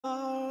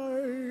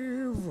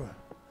live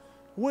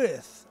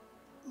with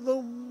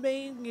the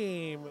main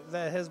game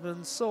that has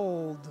been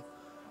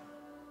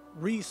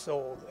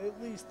resold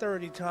at least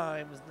 30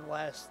 times in the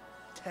last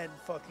 10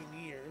 fucking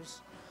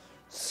years,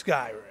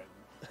 Skyrim.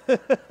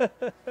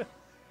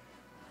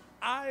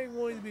 I'm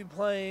going to be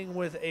playing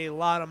with a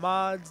lot of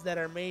mods that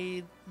are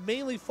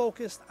mainly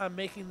focused on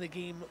making the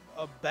game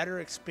a better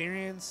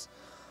experience.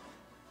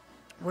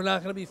 We're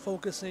not going to be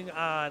focusing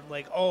on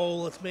like, oh,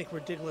 let's make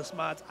ridiculous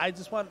mods. I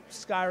just want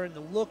Skyrim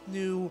to look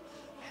new,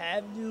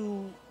 have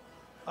new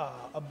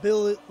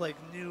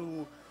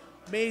new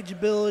mage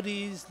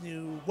abilities,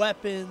 new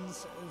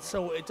weapons, and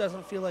so it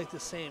doesn't feel like the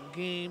same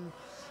game.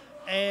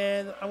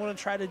 And I want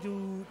to try to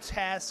do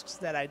tasks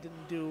that I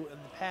didn't do in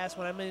the past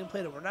when I mainly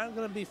played it. We're not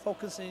going to be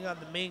focusing on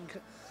the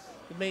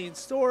main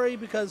story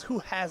because who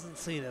hasn't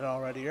seen it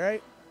already,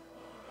 right?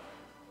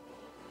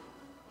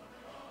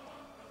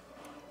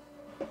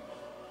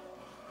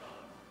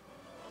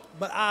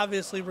 But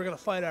obviously, we're going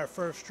to fight our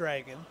first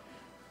dragon.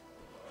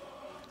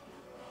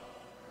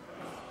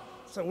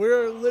 So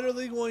we're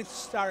literally going to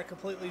start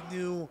completely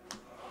new,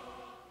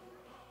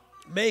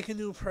 make a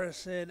new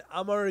person.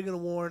 I'm already going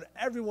to warn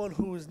everyone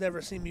who has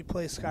never seen me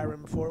play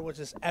Skyrim before, which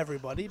is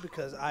everybody,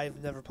 because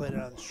I've never played it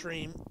on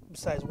stream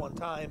besides one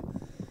time.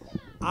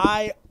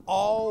 I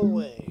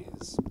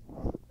always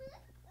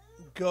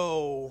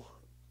go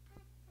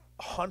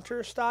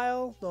hunter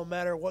style, no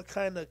matter what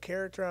kind of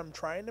character I'm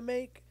trying to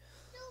make.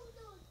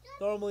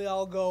 Normally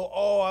I'll go,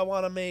 oh, I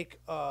want to make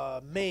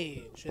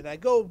mage, and I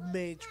go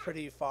mage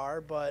pretty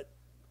far, but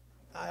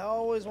I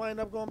always wind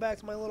up going back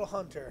to my little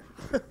hunter.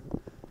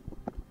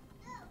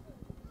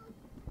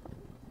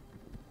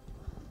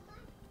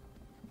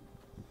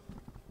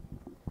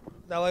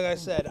 Now, like I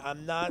said,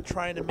 I'm not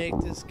trying to make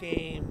this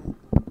game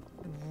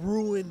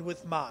ruined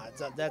with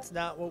mods. That's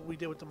not what we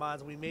did with the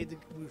mods. We're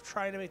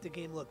trying to make the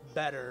game look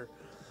better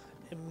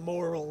and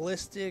more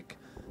realistic,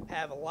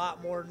 have a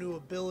lot more new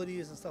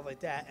abilities and stuff like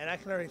that. And I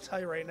can already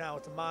tell you right now,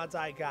 with the mods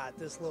I got,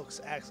 this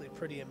looks actually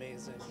pretty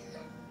amazing.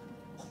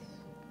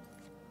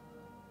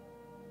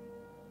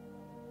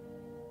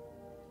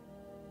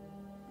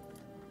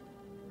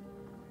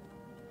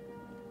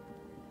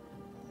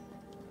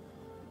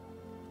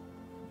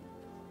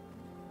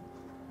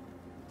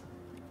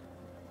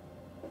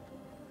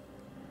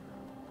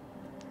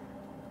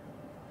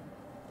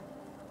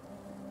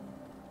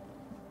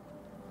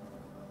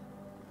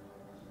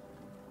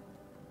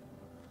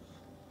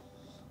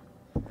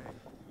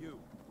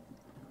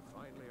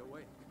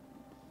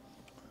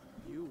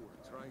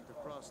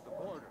 The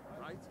border,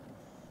 right?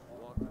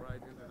 Walked right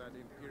into that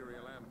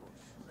Imperial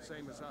ambush,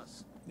 same as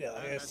us. Yeah,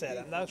 like I said,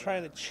 I'm not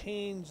trying to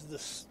change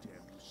the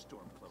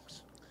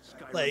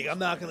like, I'm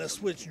not gonna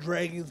switch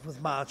dragons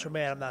with Mantra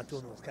Man. I'm not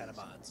doing those kind of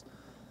mods.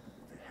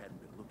 They hadn't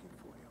been looking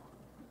for you.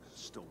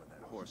 Stolen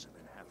that horse and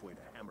then halfway to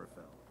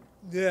Hammerfell.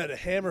 Yeah, to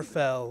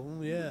Hammerfell.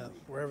 Ooh, yeah,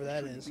 wherever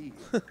that is.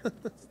 It's the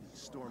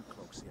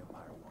Stormcloaks the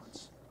Empire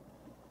wants.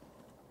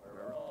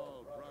 We're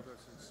all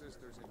brothers and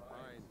sisters in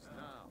binds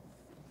now.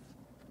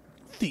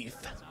 Thief.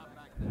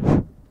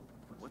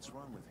 What's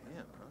wrong with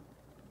him, huh?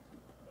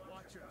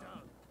 Watch your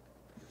tongue.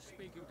 You're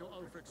speaking to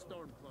Ulfric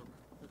Stormcloak,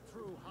 the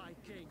true High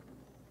King.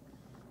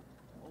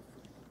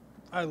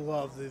 I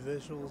love the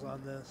visuals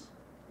on this.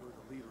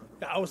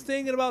 I was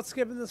thinking about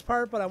skipping this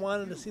part, but I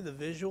wanted to see the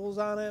visuals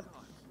on it.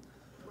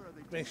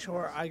 Make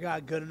sure I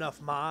got good enough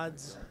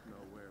mods.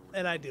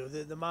 And I do.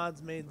 The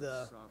mods made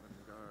the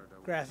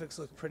graphics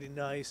look pretty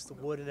nice. The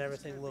wood and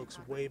everything looks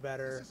way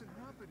better.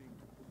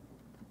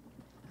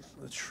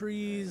 The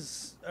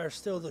trees are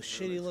still the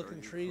shitty looking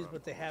trees,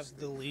 but they have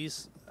the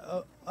lease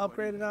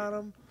upgraded on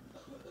them.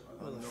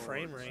 Oh, the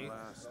frame rate.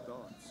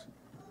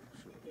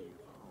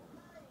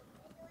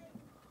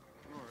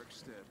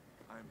 Rorikstead.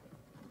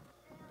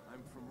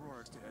 I'm from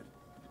Rorikstead.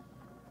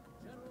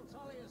 General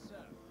Tullius,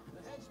 sir.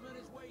 The headsman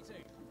is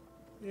waiting.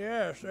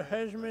 Yes, the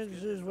headsman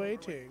is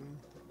waiting.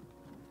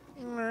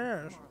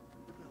 Yes.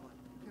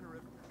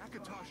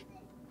 Akatosh,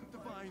 the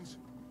vines.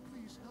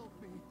 Please help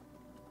me.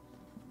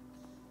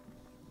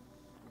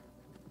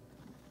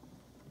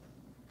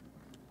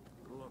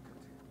 Look at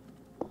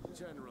him.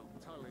 General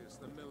Tullius,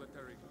 the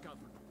military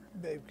governor.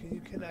 Babe, can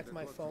you connect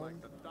my phone?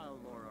 Like the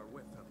Dalmor are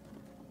with him.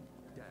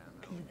 Damn.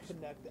 Can you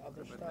connect the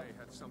other But stuff? they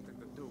had something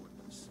to do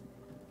with this.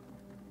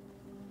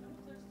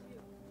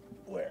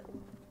 Where?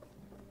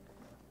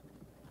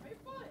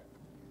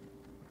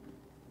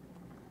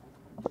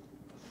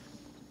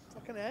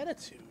 Fucking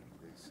attitude.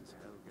 This is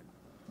Helgen.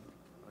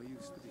 I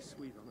used to be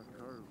sweet on a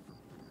girl from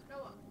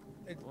here.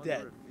 It's Wonder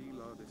dead. if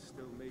Elod is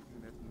still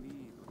making that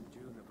mead with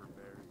juniper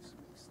berries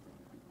mixed in.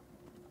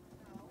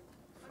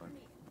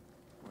 Funny.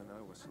 When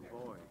I was a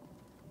boy,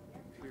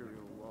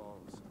 imperial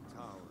walls and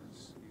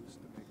towers used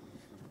to make me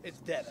feel. It's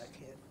dead. I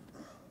can't.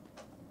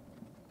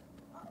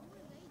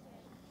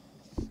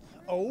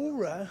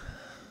 Alright.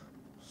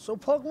 So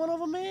plug one of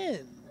them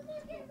in.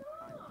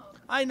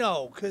 I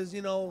know, because,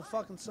 you know,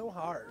 fucking so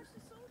hard.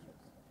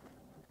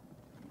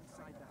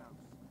 Inside the house.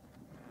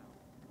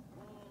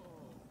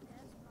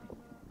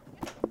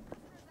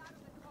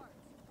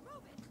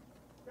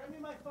 Grab me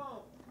my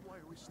phone. Why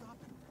are we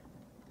stopping?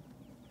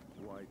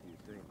 Why do you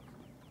think?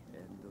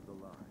 End of the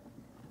line.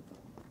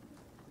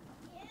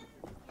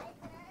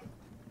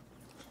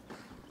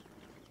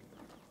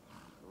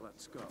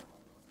 Let's go.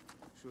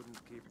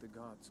 Shouldn't keep the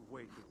gods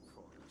waiting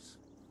for us.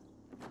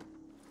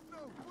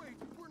 No, wait!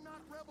 We're not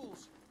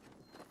rebels!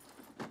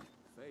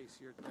 Face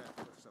your death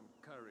with some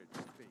courage,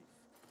 thief.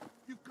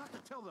 You've got to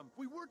tell them!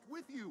 We worked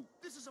with you!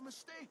 This is a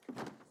mistake!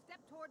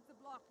 Step towards the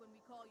block when we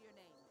call your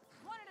name.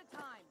 One at a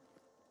time!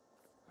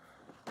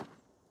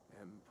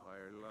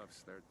 Empire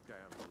loves their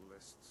damn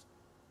lists.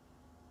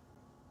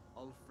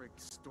 Ulfric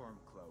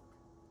Stormcloak,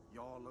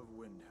 Jarl of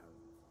Windhelm.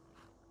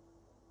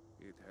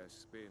 It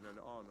has been an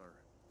honor,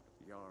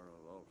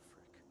 Jarl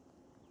Ulfric.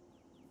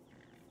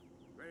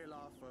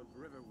 Ralof of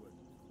Riverwood.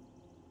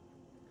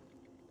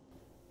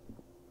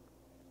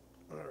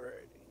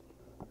 Alrighty.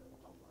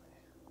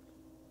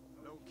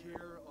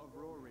 Lokir of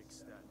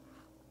Rorikstead.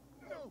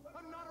 No,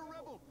 I'm not a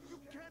rebel! You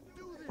can't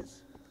do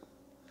this!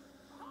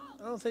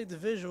 I don't think the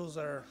visuals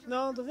are...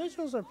 No, the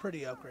visuals are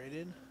pretty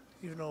upgraded.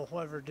 Even though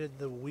whoever did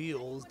the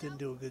wheels didn't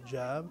do a good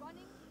job.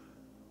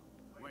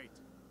 Wait.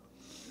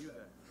 You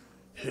there.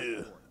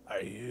 Who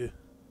are you?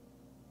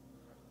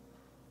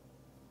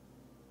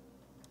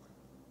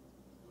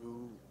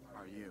 Who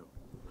are you?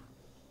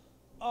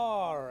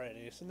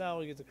 Alrighty, so now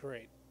we get to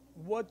create.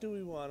 What do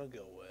we want to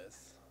go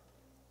with?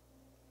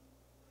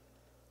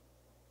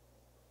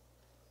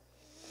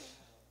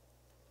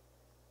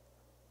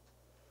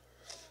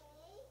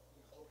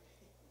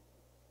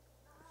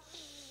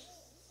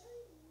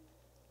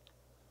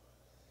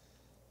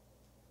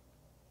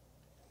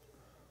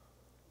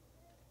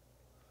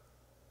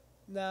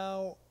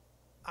 Now,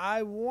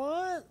 I've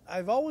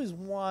always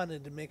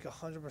wanted to make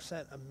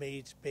 100% a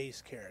mage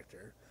base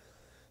character.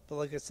 But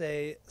like I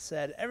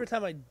said, every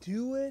time I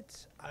do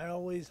it, I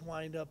always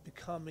wind up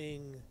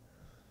becoming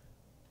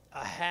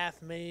a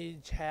half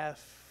mage,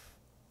 half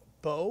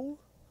bow.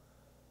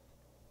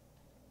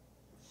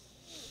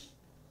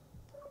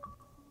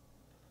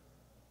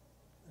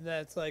 And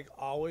that's like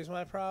always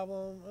my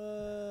problem.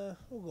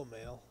 We'll go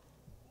male.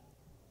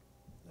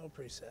 No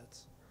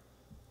presets.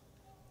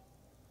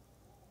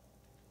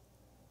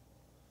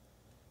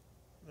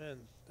 Man,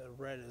 that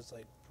red is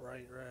like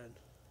bright red.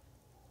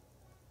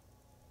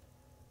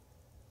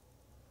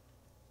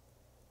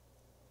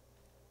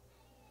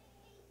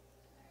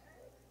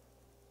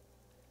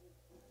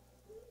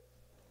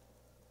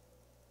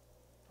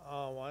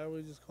 Oh, why are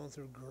we just going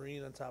through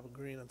green on top of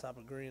green on top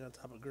of green on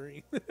top of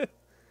green?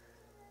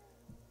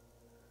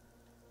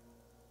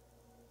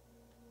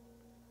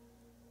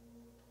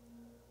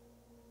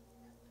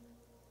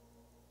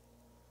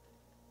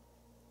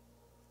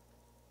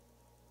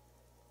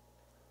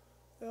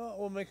 Yeah,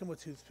 we'll make him a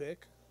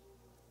toothpick.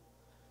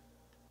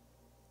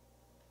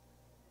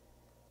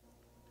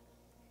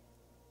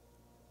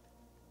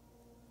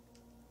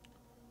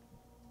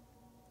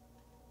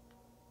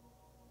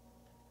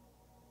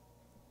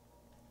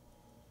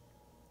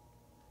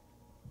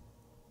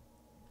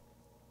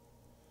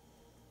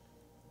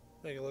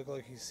 Make it look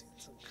like he's seen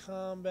some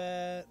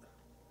combat.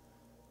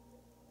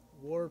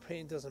 War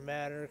paint doesn't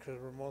matter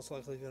because we're most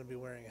likely going to be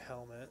wearing a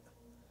helmet.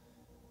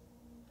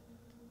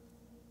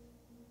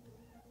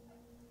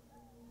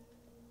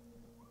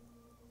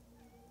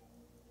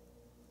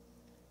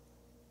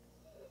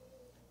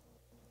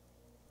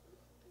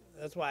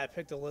 That's why I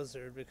picked a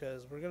lizard,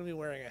 because we're going to be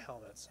wearing a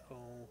helmet,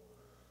 so...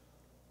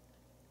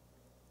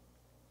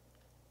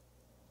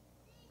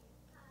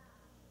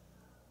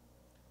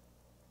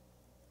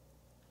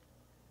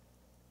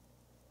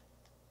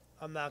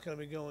 I'm not going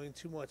to be going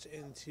too much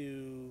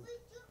into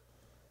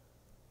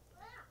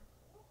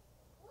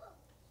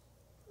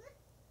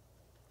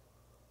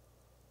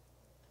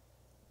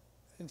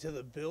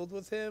the build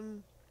with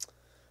him,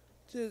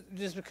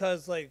 just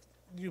because like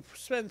you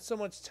spend so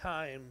much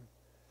time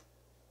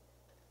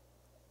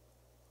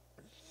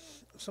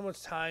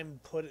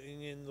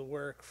putting in the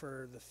work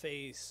for the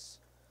face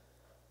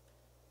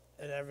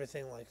and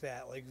everything like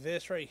that. Like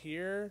this right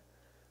here,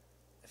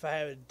 if I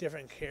have a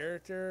different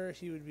character,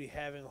 he would be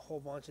having a whole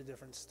bunch of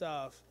different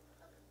stuff.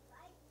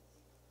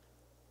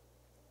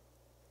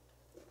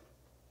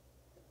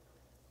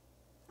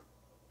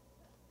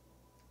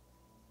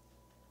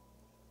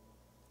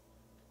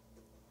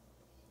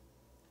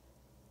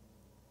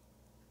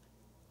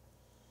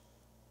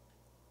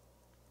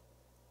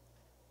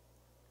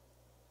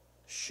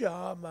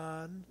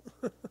 Shaman.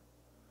 At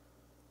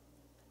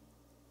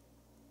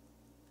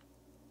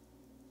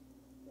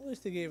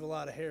least they gave a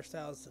lot of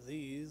hairstyles to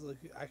these. Like,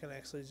 I can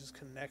actually just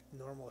connect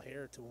normal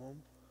hair to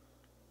them.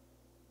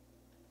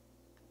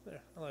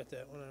 There, I like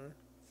that. Whatever.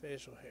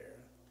 Facial hair.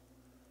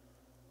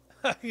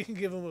 I can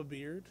give him a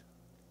beard.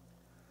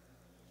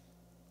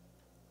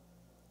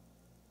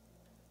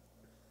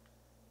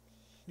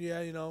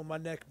 Yeah, you know, my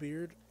neck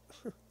beard.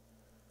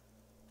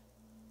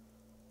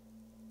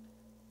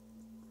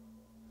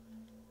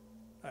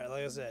 Alright,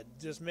 like I said,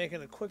 just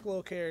making a quick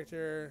little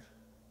character.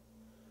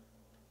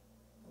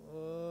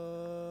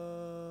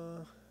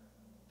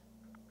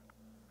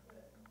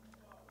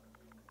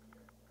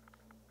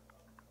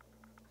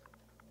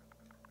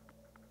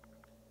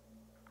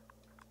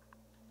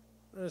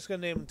 I'm just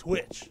gonna name him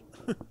Twitch.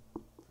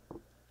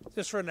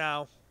 Just for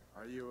now.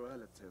 Are you a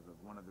relative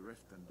of one of the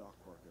Riften dock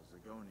workers,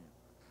 Zagonian?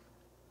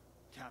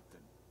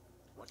 Captain,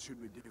 what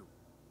should we do?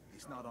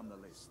 He's not on the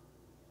list.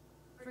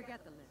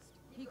 Forget the list.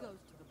 He goes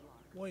to the block.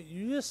 Wait,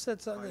 you just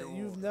said something that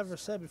you've never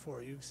said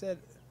before. You said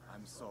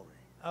I'm sorry.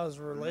 I was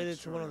related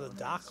to one of the Make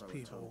dock sure he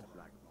remains people. out to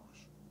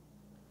Blackmarsh.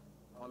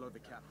 Follow the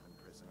captain,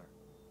 prisoner.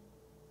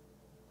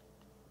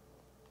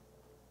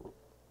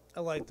 I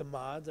like the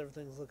mods.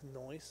 Everything's looking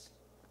nice.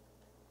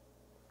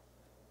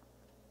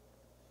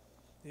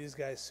 These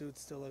guys'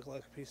 suits still look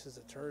like pieces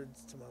of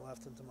turds to my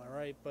left and to my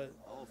right, but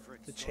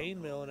the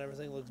chainmail and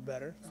everything looks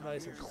better.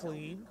 Nice and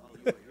clean.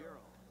 But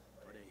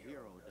a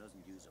hero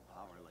doesn't use a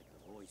power like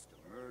the voice to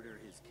murder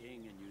his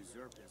king and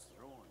usurp his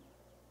throne.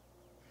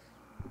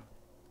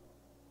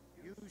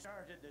 You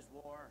started this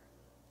war,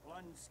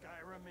 plunged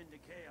Skyrim into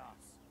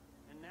chaos,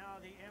 and now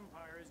the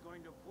Empire is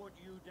going to put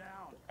you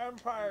down.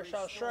 Empire and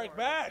shall restore strike the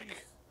back.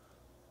 peace.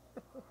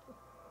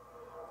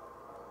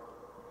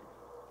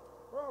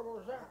 What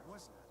was that?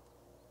 What's that?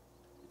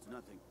 It's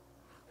nothing.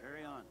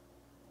 Carry on.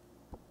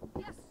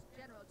 Yes,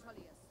 General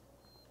Tullius.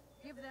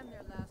 Give them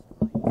their last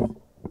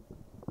rites.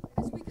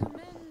 As we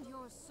commend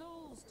your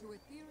souls to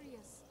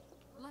Aetherius,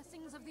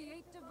 blessings of the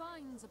eight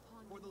divines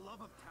upon For you. the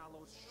love of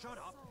Talos, shut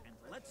up and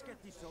let's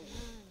get this over.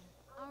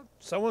 Our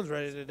Someone's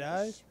ready to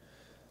die.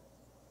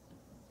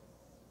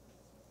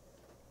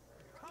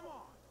 Come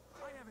on!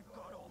 I haven't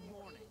got all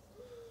morning.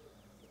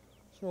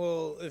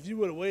 Well, if you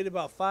would have waited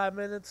about 5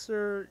 minutes,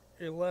 sir,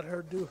 and let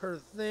her do her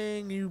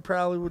thing, you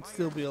probably would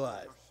still be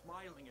alive. You're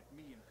smiling at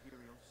me,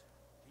 Imperials.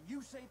 Can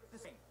you say the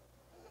same?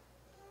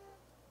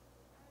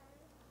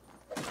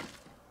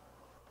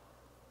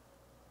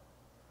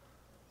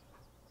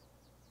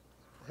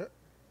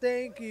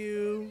 Thank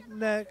you.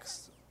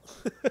 Next.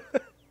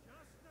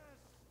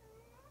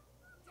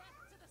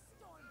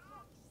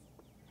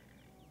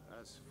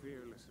 As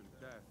fearless in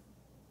death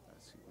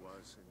as he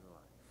was in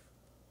life.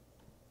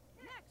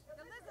 Next,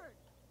 the lizard.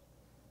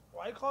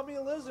 Why you call me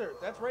a lizard?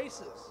 That's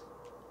racist.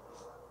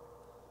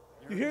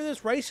 You hear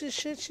this racist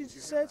shit she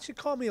just said? She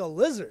called me a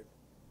lizard.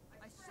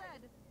 I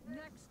said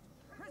next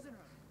prisoner.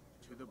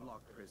 To the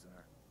block,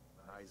 prisoner.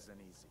 Nice and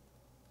easy.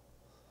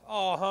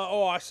 Uh-huh.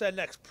 Oh, I said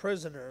next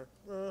prisoner.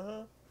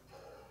 Uh-huh.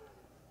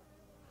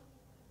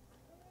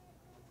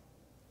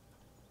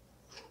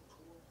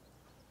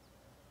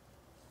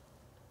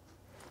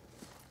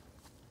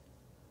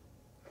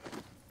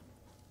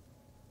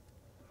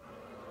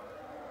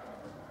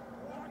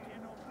 What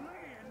in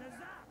oblivion is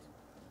that?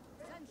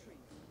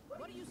 Sentries.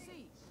 What do you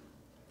see?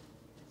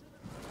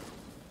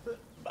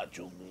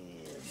 Macho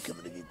Man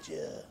coming to get ya.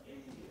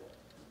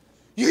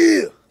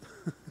 Yeah!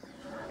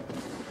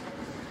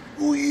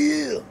 Oh,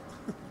 yeah!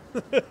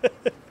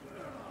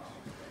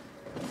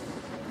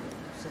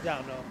 Sit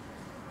down, no.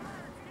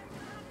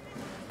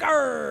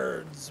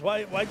 Guards!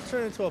 Why'd you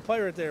turn into a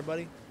pirate there,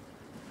 buddy?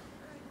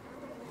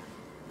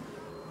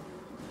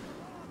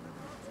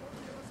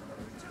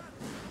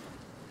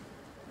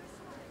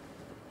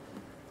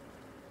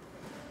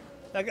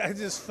 That guy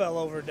just fell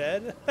over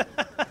dead.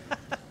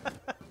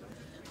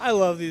 I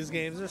love these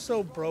games. They're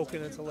so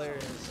broken, it's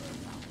hilarious.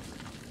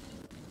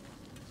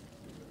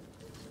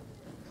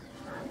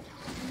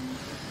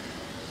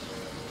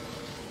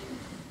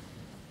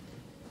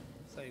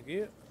 Thank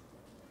you.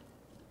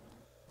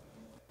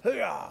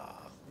 Hiya!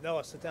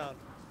 Noah, sit down.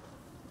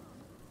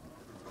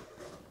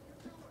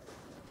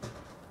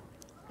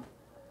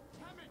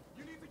 Hammond,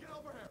 you need to get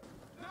over here.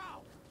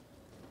 Now!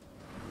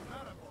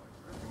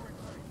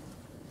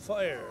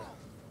 Fire.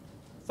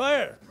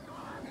 Fire!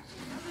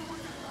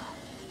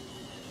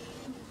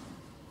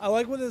 I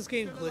like when this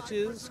game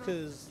glitches,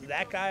 because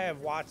that guy I've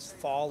watched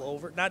fall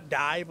over. Not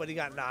die, but he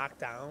got knocked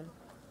down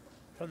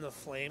from the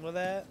flame of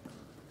that.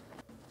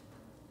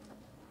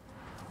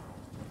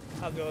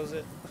 How goes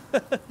it?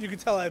 You can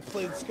tell I've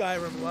played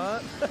Skyrim a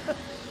lot.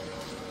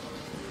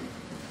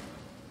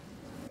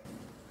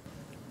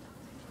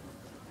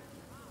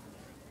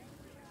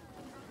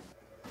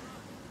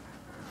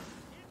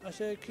 I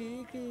said,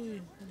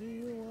 Kiki, do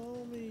you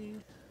want me?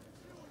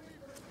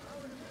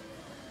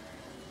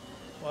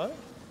 What?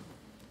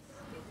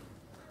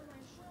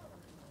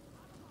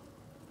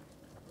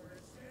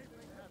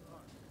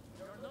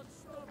 You're not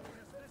stopping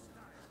us this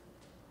time.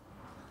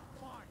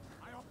 Fine.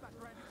 I hope that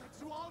ready takes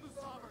you all to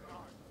Sovereign.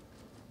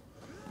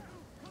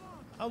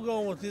 I'm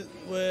going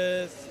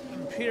with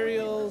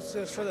Imperials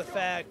just for the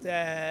fact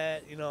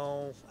that, you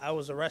know, I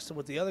was arrested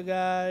with the other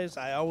guys.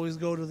 I always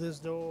go to this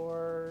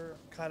door.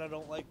 Kind of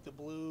don't like the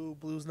blue.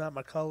 Blue's not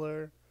my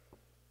color.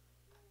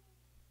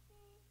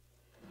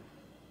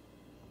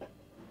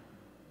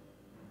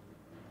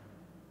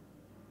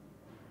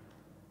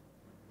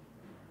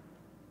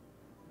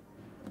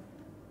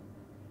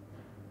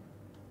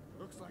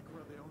 Looks like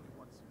we're the only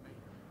ones who made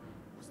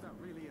it. Was that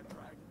really a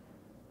dragon?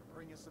 The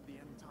bring us of the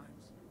end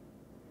times?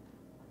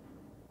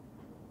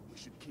 We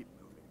should keep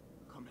moving.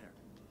 Come here.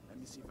 Let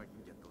me see if I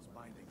can get those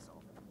bindings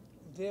off.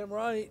 Damn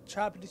right.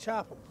 Choppity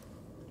chop 'em.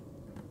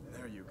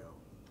 There you go.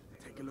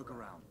 Take a look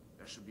around.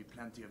 There should be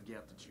plenty of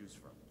gear to choose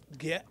from.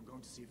 Get. I'm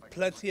going to see if I can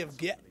Plenty find of some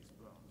get. these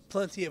bones.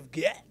 Plenty of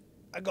get.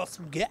 I got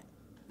some get.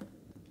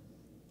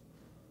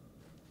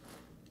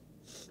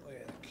 Oh yeah,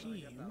 the key. Ooh.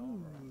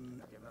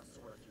 Give that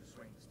sword a few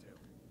swings too.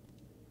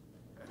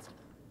 That's it.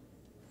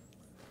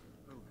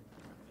 Moving.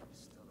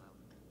 He's still out.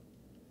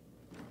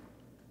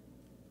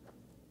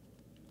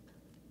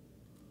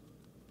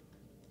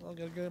 Well, I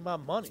gotta get my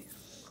money.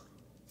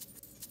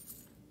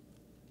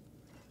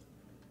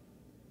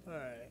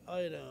 Alright,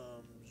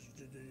 items.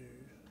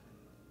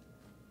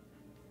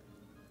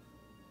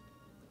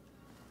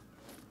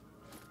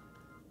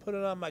 Put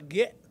it on my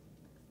get.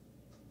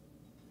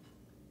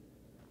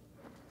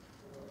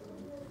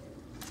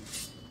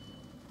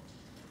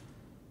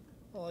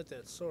 I like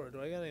that sword.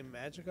 Do I got any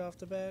magic off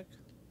the back?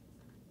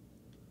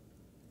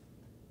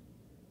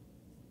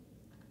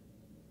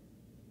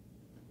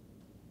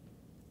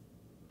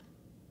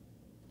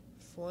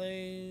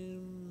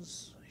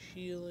 Flames,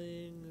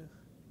 healing.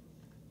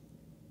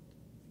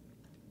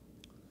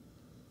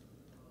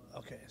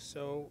 Okay,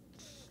 so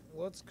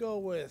let's go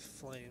with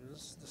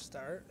flames to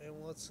start,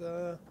 and let's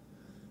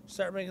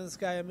start making this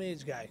guy a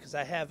mage guy, because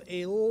I have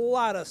a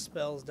lot of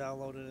spells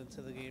downloaded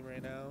into the game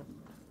right now.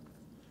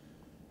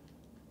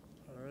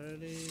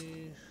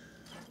 Alrighty.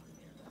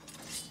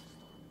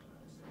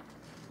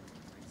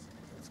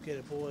 Let's get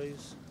it,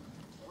 boys.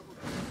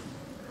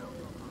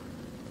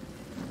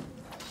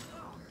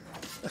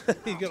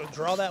 You gonna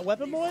draw that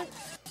weapon, boy?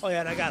 Oh yeah,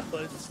 and I got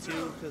hoods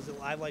too, because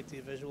I like the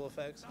visual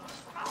effects.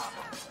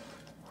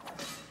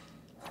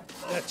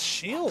 That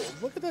shield!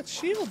 Look at that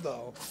shield,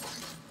 though.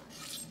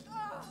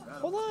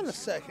 Hold on a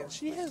second.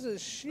 She has a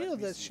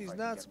shield that she's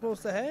not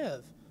supposed to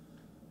have.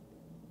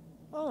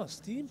 Oh,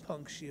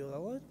 steampunk shield. I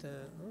like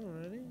that.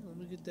 Alrighty, let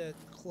me get that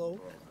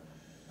cloak.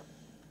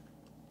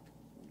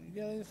 You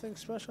got anything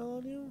special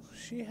on you?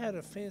 She had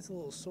a fancy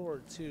little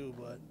sword too,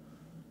 but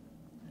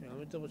here, let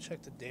me double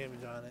check the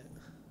damage on it.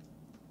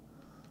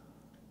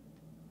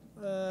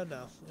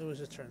 No, it was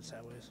just turned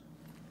sideways.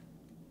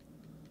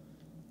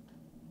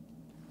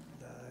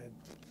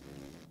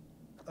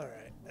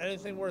 Alright,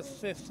 anything worth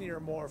 50 or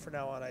more for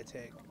now on I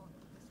take.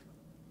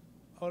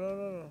 Oh,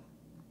 no.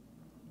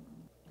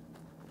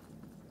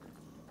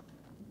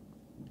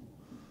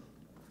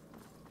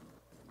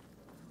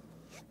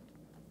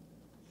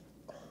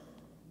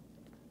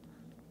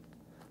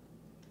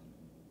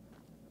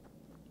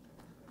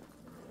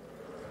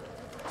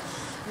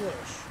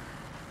 Squish.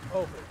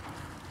 Open.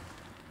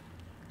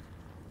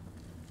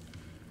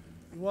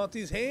 You want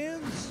these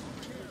hands?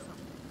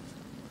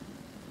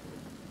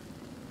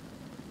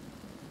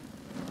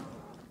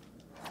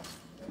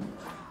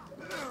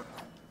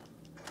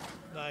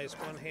 Nice,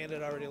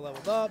 one-handed already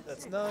leveled up.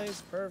 That's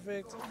nice,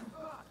 perfect.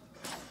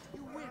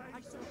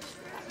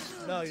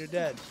 No, you're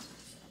dead.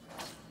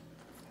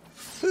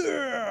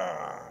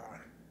 Alright,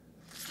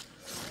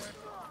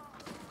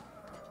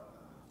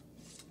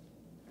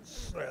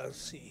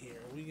 let's see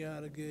here. We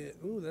gotta get...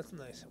 Ooh, that's a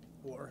nice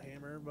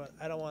warhammer, but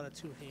I don't want it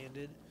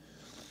two-handed.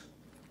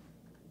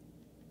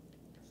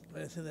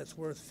 Anything that's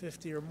worth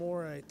 50 or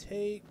more, I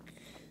take.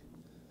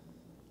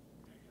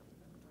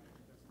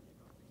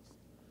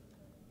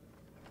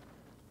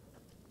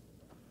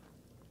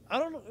 I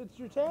don't know. It's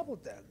your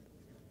tablet then.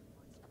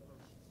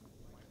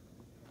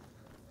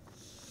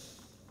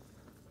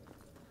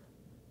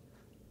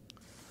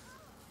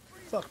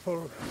 Fuck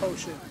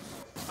potion.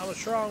 I'm a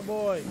strong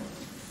boy.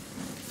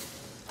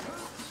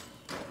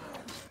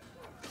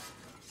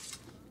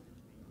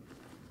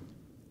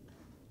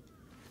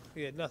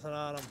 He had nothing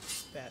on him,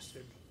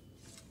 bastard.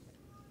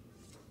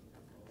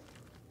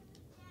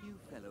 You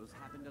fellows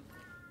haven't a...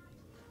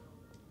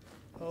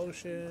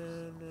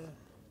 Potion.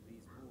 These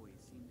boys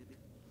seem to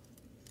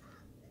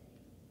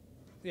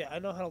be... Yeah, I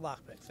know how to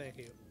lockpick. Thank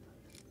you.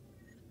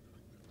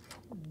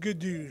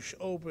 Gadoosh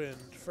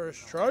opened.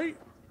 First try.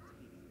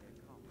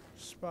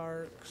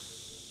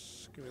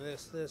 Sparks. Give me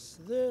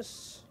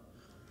this.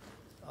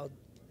 I'll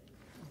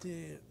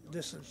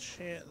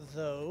disenchant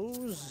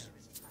those.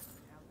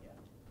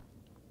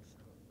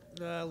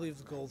 Nah, I'll leave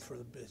the gold for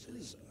the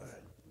bitches. Right.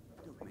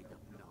 Don't make up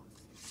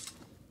nonsense.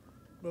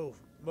 Move.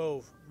 I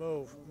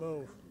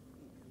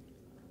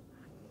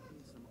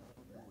hear some odd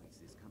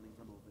voices coming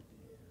from over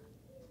there.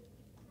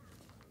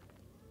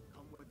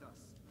 Come with us.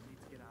 We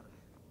need to get out of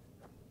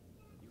here.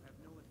 You have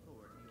no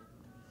authority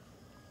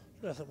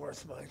over me. Nothing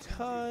worth my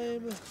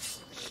time.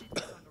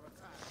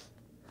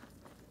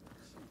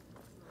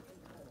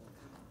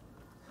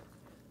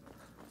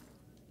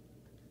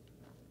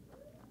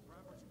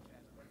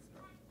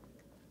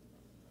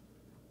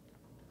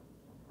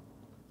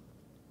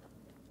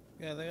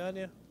 Got anything on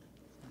you?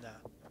 Nah.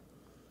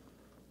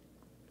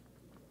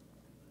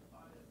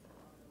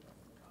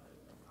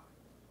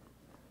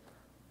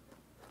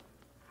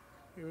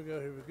 Here we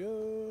go.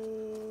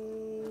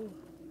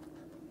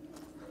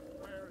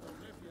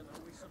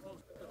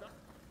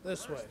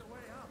 This way.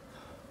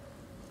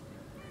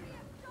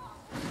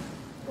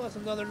 Well, that's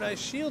another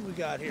nice shield we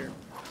got here.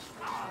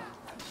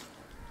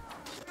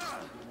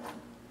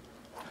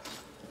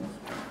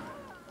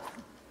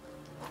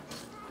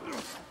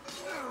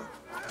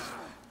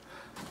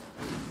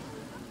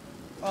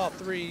 All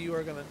three, you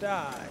are gonna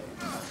die.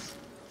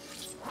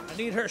 I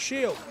need her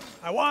shield.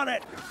 I want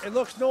it. It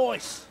looks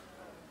nice.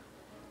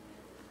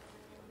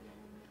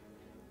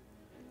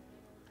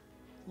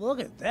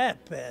 Look at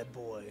that bad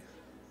boy.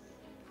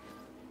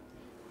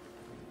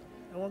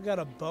 No one got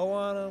a bow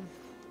on him.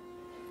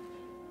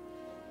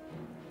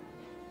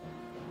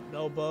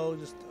 No bow,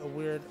 just a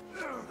weird.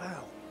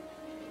 Wow.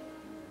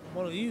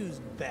 One of you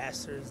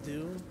bastards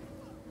do.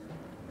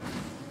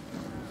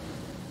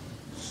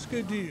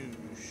 Skadoosh.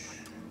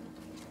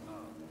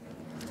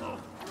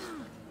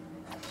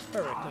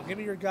 Perfect. Now give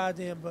me your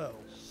goddamn bow.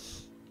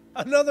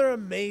 Another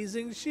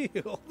amazing shield.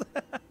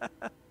 Why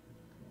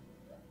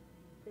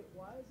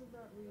is it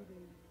not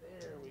reading?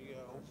 There we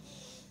go.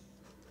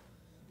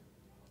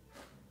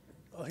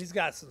 Oh, he's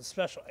got some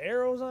special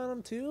arrows on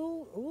him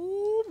too.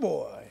 Ooh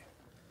boy.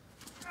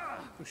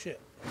 Oh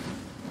shit.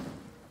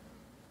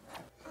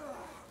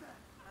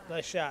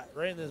 Nice shot,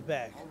 right in his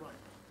back.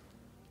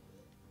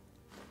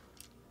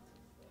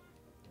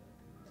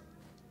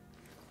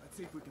 Let's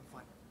see if we can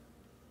find it.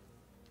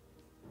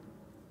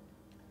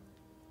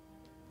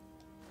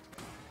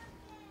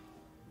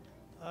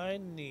 I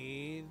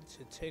need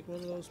to take one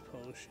of those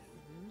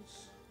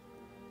potions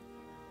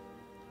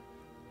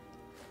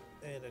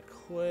and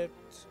equip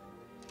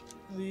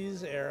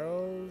these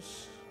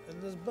arrows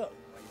and this bow.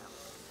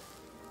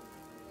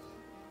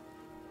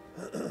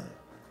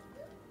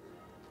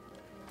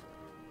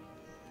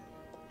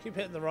 Keep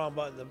hitting the wrong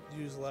button to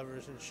use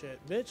levers and shit.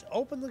 Bitch,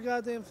 open the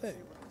goddamn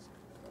thing.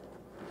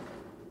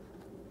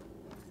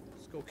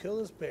 Let's go kill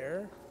this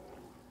bear.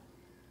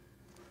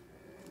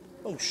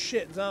 Oh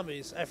shit,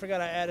 zombies. I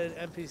forgot I added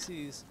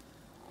NPCs.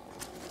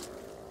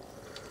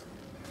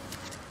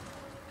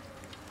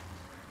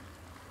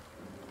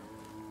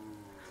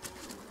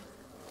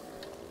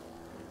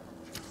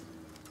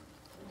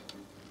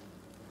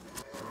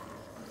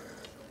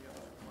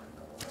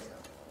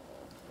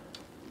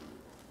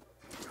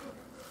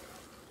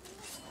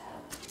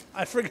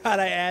 I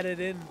forgot I added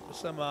in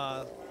some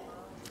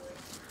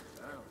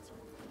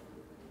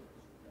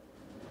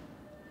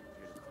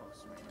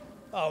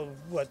oh,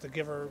 what, to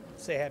give her,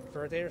 say happy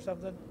birthday or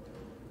something?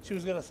 She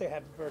was gonna say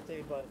happy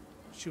birthday, but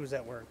she was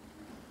at work.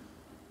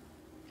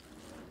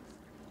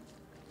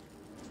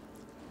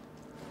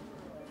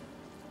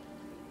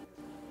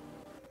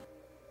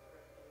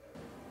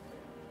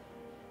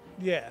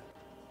 Yeah.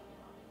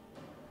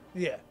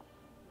 Yeah.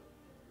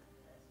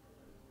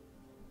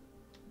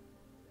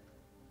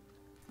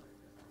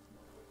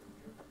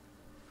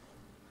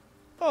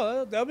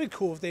 Oh, that would be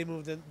cool if they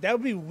moved in. That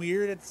would be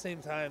weird at the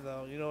same time,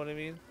 though. You know what I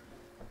mean?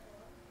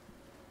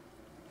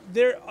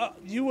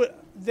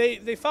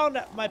 They found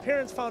out. My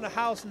parents found a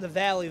house in the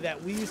valley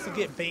that we used to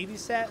get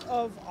babysat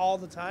of all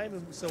the time,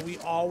 and so we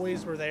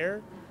always were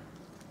there.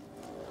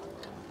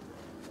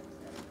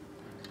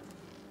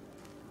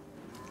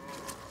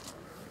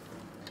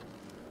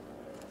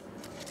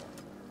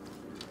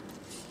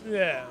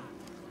 Yeah.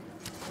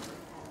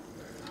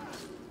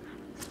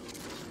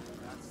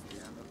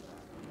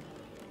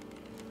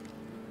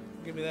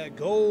 Give me that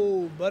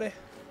gold, buddy.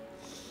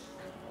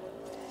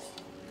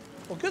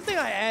 Well, good thing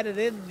I added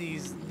in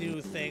these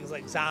new things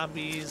like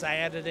zombies. I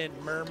added in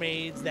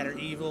mermaids that are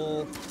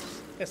evil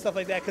and stuff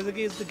like that because it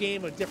gives the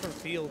game a different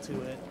feel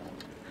to it.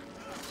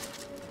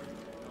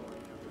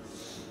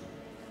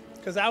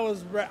 Because I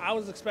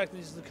was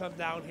expecting just to come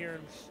down here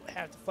and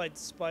have to fight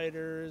the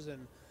spiders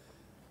and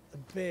the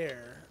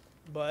bear,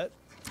 but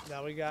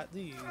now we got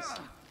these.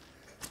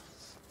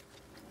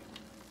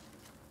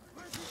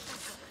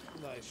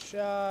 Nice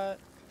shot.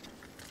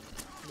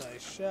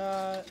 Nice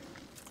shot.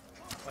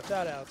 Watch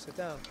out, Alex. Sit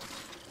down.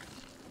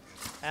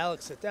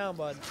 Alex, sit down,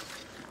 bud.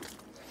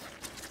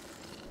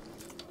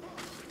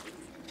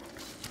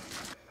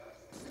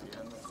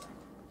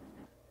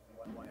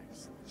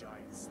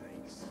 Giant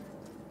snakes.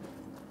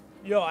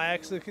 Yo, I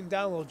actually can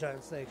download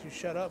giant snakes. You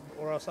shut up,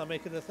 or else I'll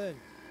make it a thing.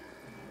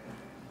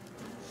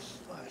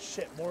 Ah,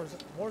 shit.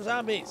 More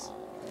zombies.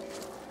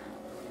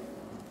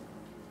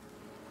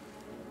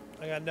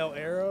 I got no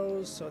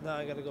arrows, so now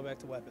I gotta go back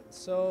to weapons.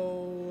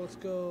 So let's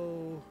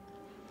go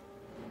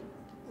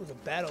with a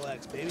battle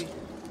axe, baby.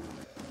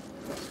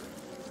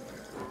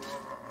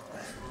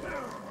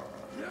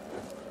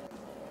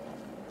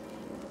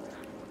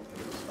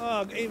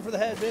 Oh, aim for the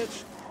head,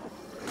 bitch.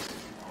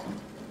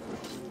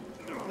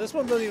 This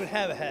one doesn't even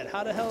have a head.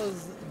 How the hell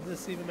does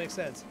this even make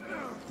sense?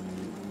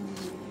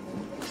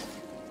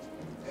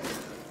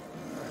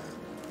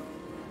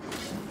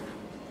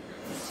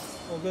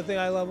 Well, good thing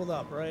I leveled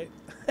up, right?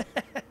 We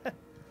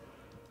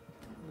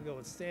go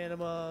with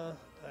stamina.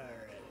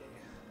 Alrighty.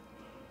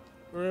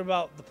 We're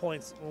about the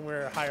points when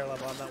we're a higher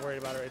level. I'm not worried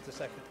about it right this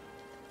second.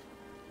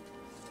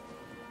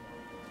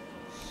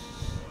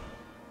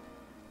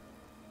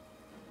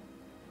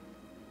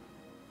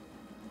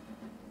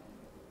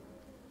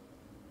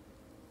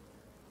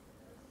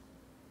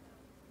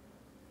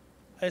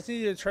 I just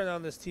need you to turn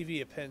on this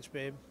TV a pinch,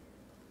 babe.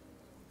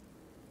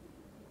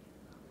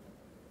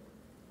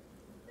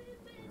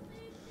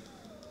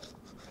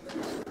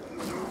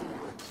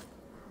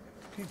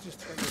 you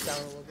just turn it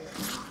down a little bit.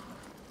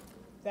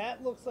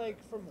 That looks like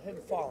from him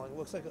falling.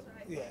 Looks like a,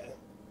 yeah.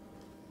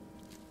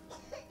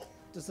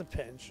 Just a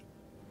pinch.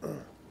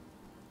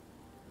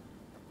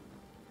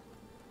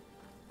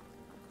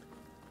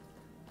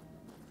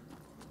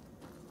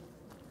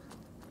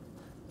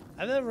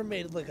 I've never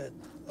made like a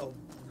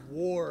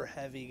war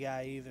heavy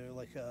guy either,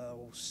 like a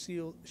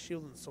shield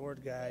and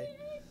sword guy.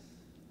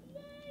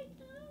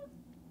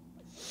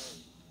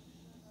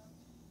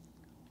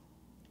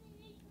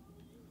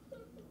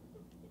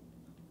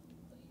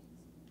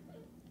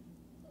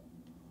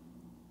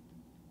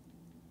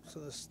 So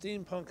the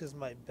steampunk is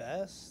my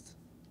best.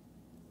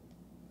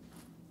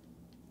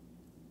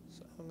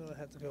 So I'm gonna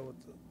have to go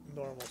with the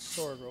normal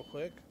sword real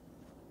quick.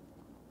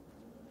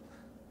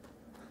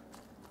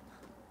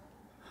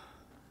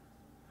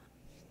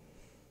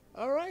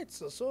 Alright,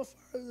 so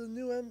far the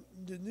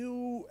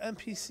new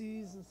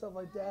NPCs and stuff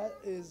like that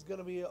is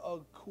gonna be a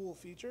cool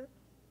feature.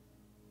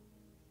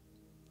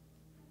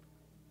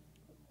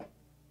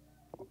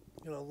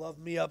 Gonna love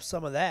me up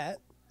some of that.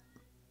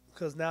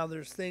 Because now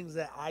there's things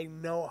that I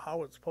know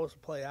how it's supposed to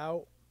play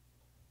out.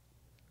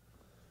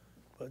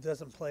 But it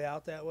doesn't play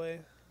out that way.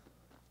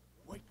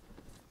 Wait.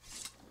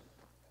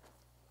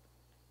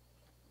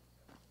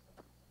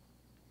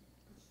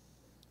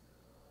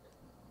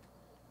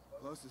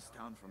 Closest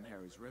town from here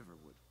is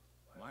Riverwood.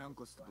 My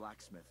uncle's the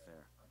blacksmith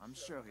there. I'm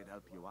sure he'd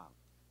help you out.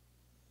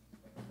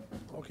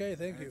 Okay,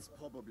 thank you. It's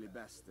probably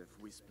best if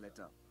we split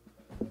up.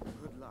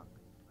 Good luck.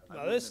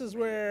 Now this is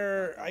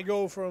where I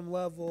go from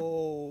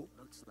level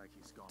Looks like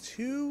he's gone.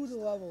 2 to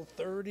level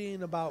 30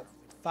 in about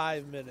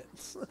 5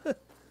 minutes.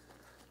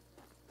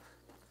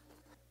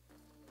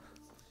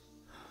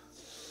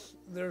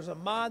 There's a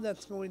mod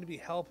that's going to be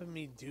helping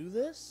me do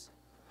this.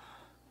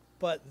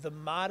 But the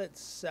mod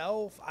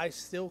itself, I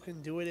still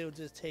can do it. It would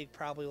just take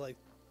probably like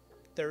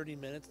 30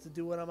 minutes to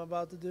do what I'm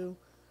about to do.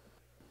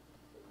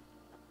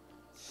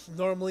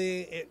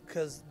 Normally,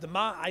 because the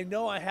mod, I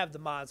know I have the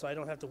mod, so I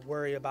don't have to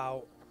worry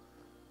about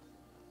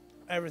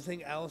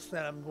everything else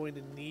that I'm going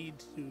to need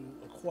to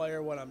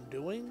acquire what I'm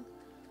doing.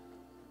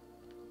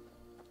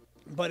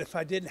 But if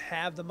I didn't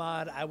have the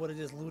mod, I would have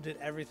just looted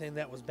everything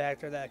that was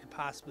back there that I could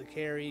possibly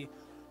carry,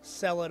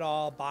 sell it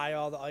all, buy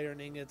all the iron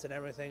ingots and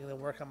everything, and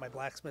then work on my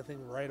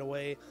blacksmithing right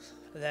away.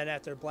 And then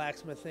after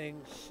blacksmithing,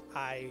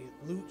 I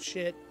loot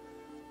shit,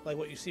 like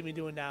what you see me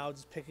doing now,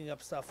 just picking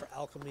up stuff for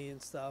alchemy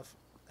and stuff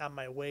on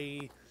my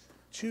way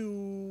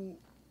to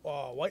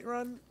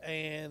Whiterun.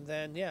 And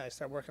then, yeah, I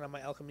start working on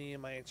my alchemy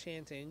and my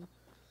enchanting.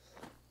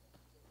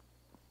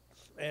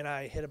 And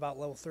I hit about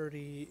level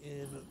 30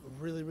 in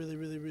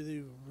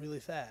really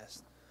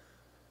fast.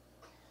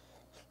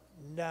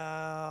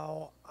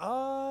 Now,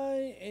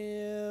 I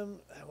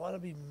want to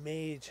be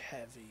mage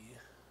heavy,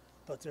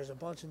 but there's a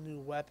bunch of new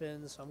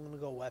weapons, so I'm going to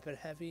go weapon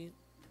heavy.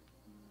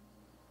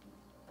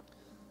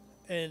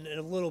 And in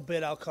a little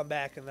bit, I'll come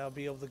back and I'll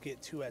be able to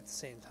get 2 at the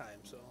same time,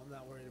 so I'm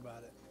not worried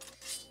about it.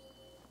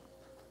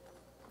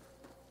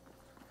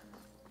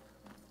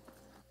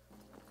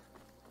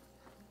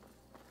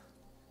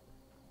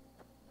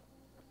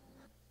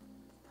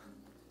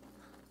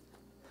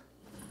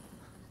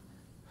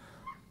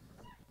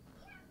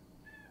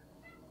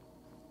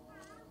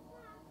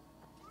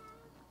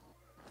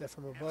 That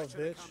from above,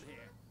 bitch.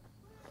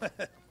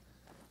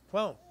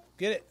 Well,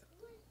 get it.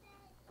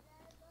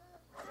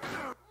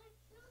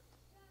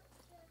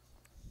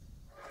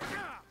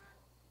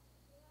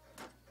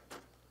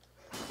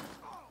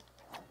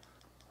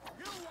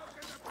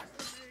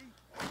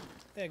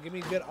 Yeah, give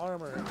me good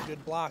armor,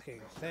 good blocking.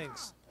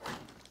 Thanks.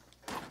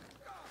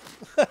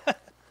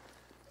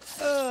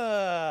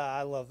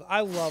 I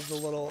love the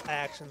little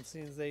action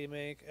scenes they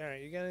make. All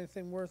right, you got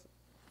anything worth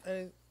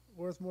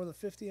more than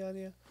 50 on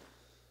you?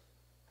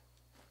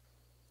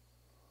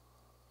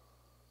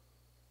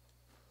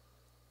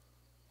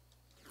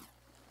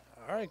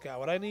 All right, got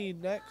what I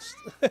need next.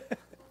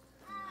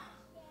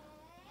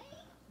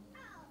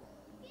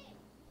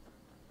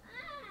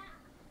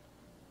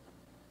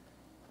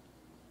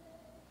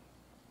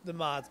 The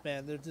mods,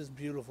 man, they're just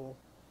beautiful.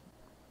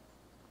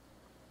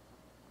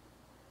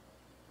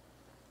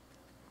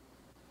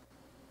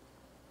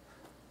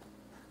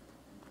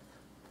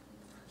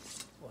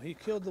 Well, he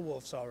killed the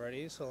wolves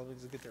already, so let me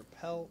just get their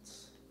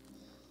pelts.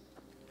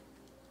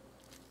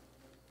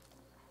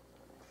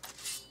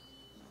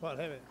 Come on,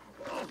 hit me.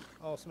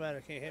 Oh, what's the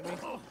matter? Can't hit me?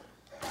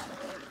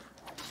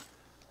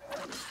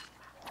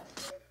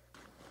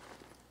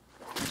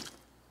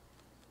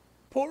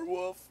 Poor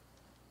wolf.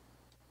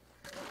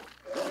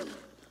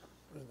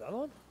 There's another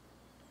one?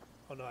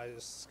 Oh no, I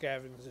just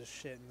scavenged this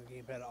shit and the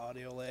game had an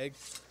audio lag.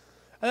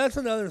 And that's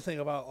another thing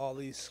about all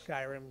these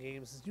Skyrim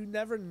games is you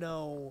never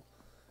know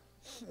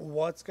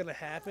what's gonna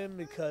happen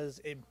because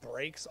it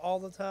breaks all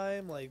the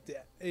time. Like,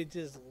 it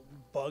just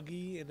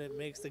buggy and it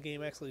makes the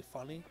game actually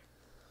funny.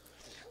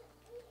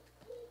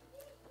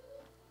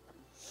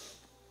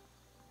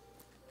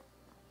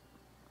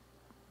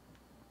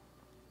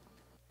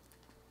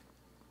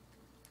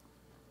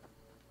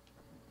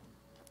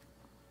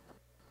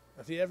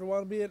 If you ever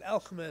want to be an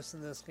alchemist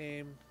in this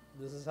game,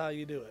 This is how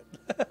you do it.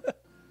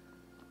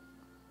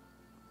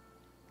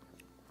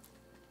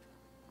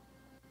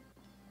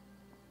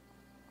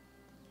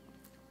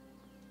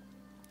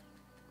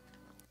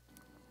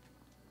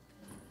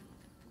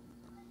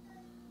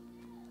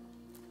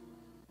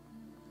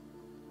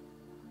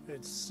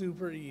 It's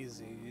super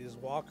easy. You just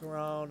walk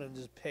around and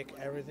just pick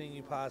everything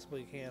you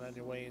possibly can on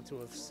your way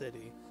into a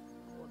city.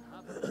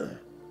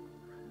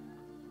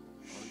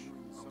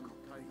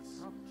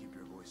 Keep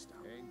your voice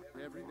down.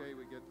 And every day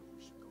we get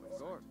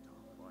Gord.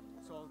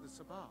 What's all this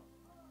about?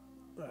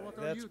 Alright, What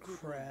are that's you two doing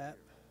crap.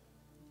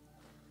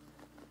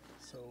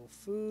 So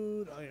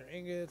food, iron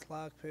ingots,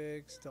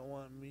 lockpicks, don't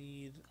want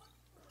mead.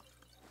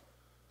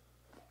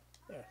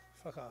 There,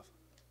 fuck off.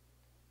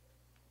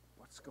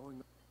 What's going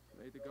on?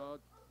 May the god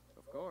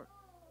of Gord.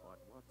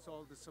 What's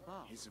all this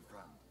about? He's a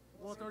friend.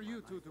 What are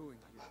you two doing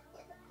here?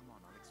 Come on,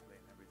 I'll explain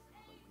everything.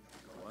 But we need to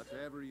go.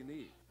 Whatever you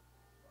need.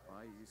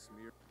 Why you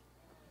smear?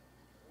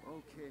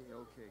 Okay,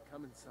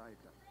 come inside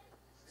then.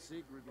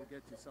 Sigrid will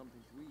get you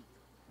something to eat.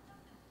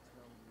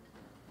 Tell me.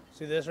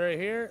 See this right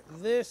here?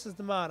 This is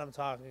the mod I'm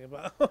talking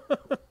about.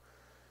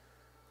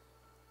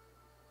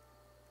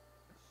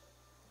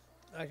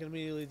 I can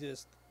immediately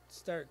just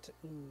start to...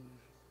 Ooh,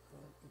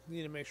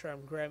 need to make sure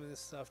I'm grabbing this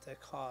stuff that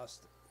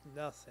costs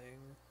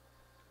nothing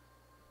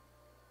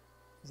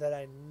that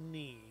I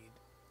need.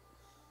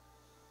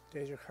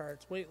 Danger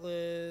cards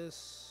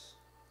weightless.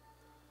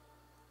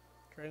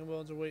 Dragon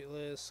bones are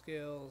weightless.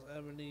 Scales,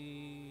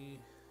 ebony.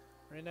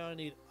 Right now I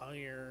need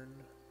iron.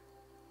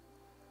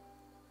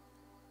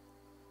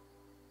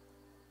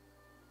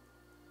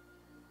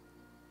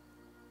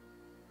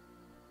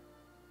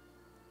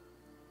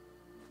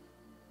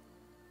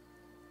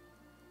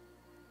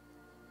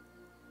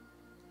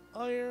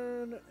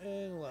 Iron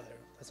and leather.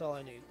 That's all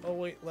I need. Oh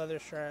wait, leather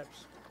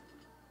straps.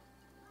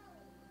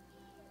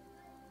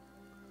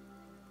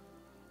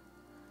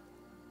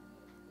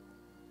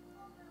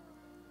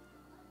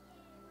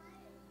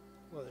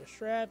 Leather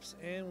straps,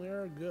 and we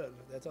are good.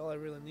 That's all I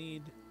really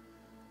need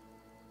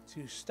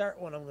to start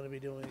what I'm going to be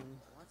doing.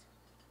 What?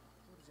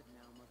 What is it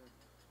now, Mother?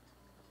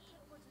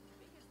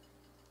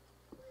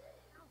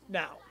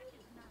 Now,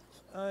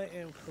 I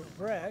am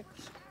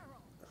correct.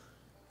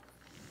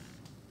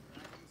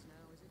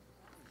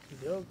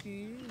 Okie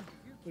dokie.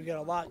 We got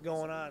a lot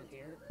going on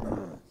here.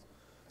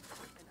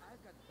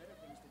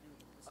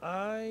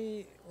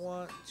 I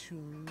want to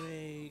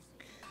make...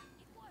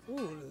 Ooh,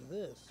 what is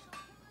this?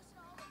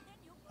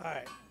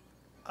 Alright.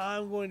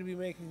 I'm going to be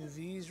making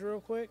these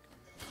real quick.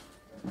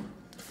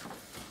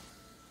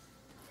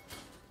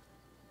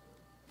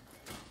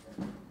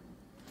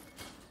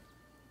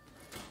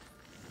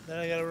 Then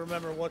I gotta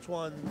remember which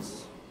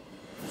ones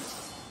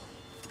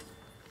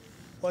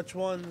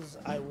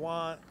I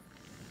want,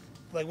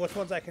 like which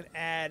ones I can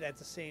add at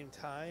the same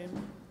time.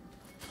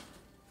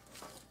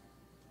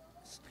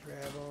 Let's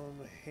grab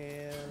them.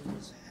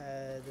 Hands,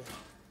 head,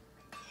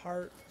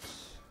 heart.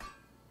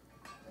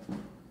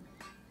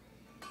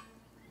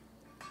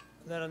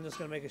 Then I'm just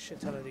going to make a shit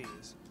ton of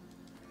these.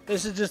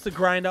 This is just to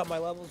grind up my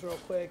levels real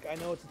quick. I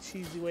know it's a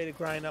cheesy way to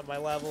grind up my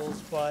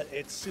levels, but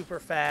it's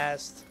super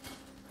fast,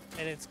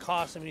 and it's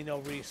costing me no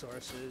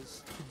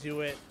resources to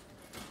do it.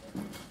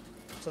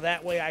 So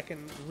that way I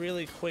can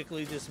really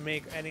quickly just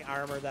make any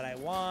armor that I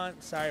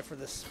want. Sorry for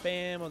the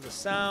spam of the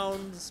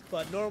sounds,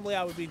 but normally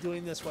I would be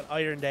doing this with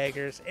iron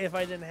daggers if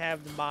I didn't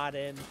have the mod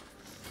in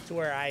to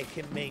where I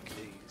can make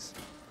these.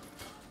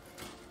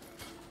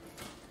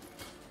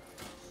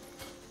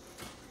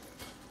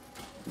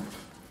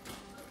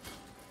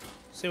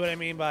 See what I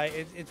mean by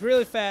it? It's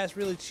really fast,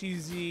 really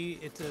cheesy.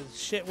 It's a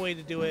shit way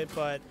to do it,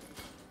 but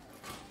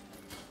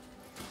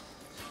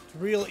it's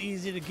real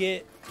easy to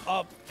get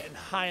up and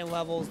high in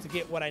levels to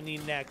get what I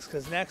need next.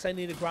 Because next I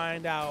need to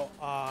grind out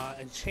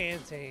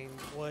enchanting,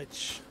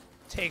 which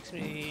takes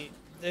me...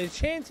 The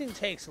enchanting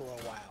takes a little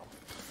while.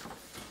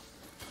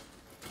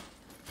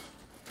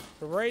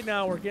 But right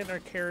now we're getting our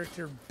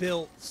character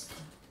built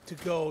to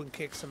go and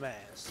kick some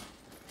ass.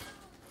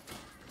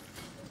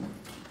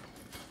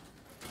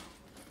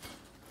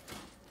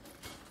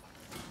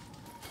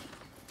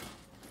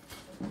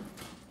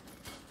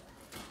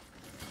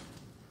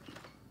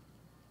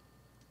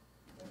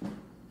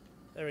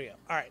 There we go.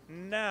 Alright,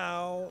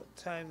 now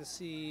time to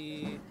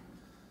see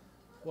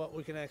what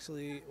we can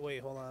actually...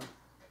 Wait, hold on.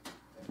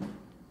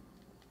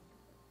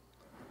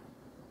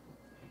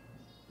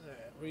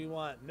 Alright, we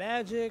want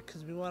magic,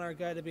 because we want our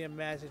guy to be a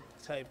magic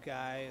type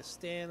guy.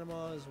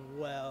 Stamina as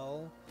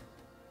well.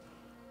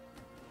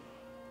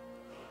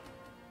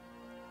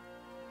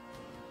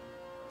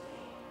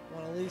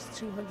 Want at least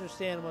 200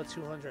 stamina,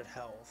 200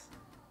 health.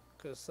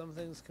 Because some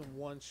things can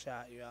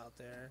one-shot you out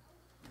there.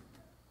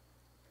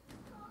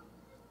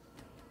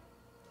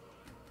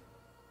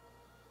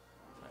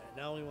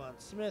 Now we want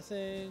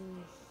smithing.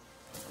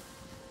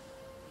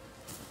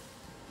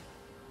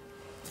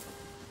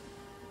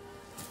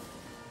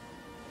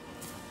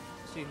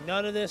 See,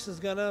 none of this is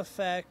going to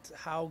affect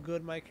how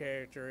good my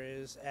character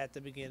is at the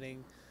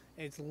beginning.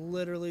 It's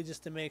literally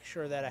just to make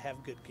sure that I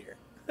have good gear.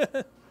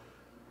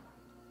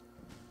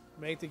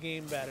 Make the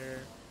game better,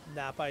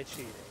 not by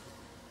cheating.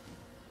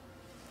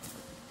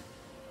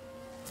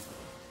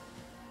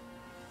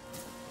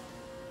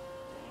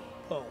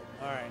 Boom.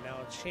 Alright, now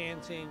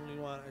chanting.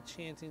 We want a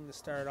chanting to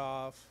start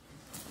off.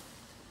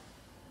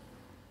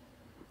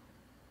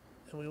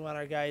 And we want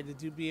our guy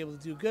to be able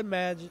to do good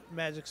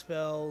magic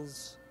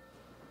spells.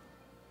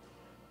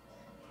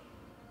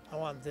 I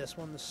want this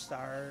one to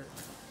start.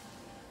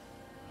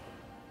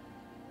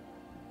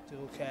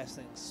 Dual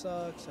casting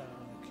sucks. I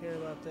don't really care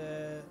about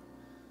that.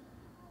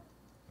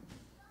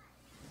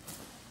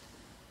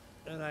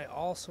 And I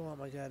also want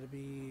my guy to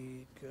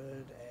be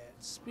good at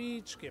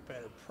speech, get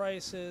better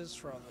prices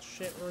for all the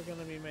shit we're going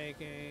to be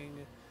making.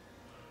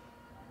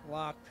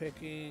 Lock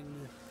picking.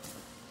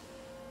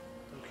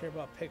 Don't care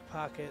about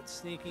pickpocket.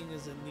 Sneaking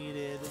isn't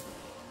needed.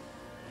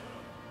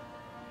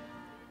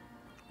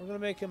 We're going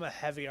to make him a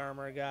heavy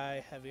armor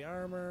guy. Heavy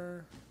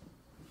armor.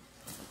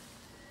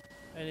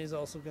 And he's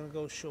also going to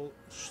go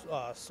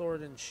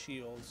sword and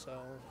shield, so.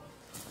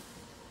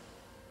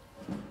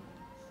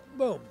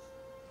 Boom.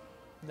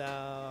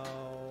 Now.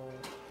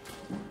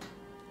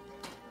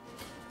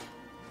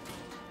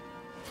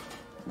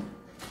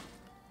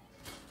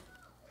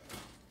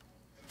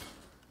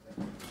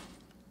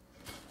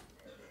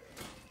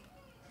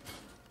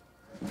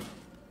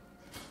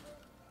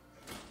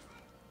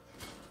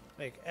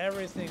 Make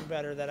everything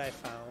better that I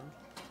found.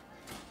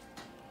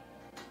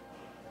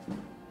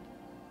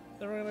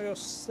 Then we're gonna go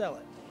sell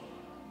it.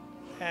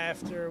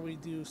 After we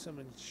do some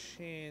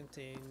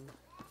enchanting.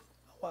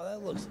 Wow,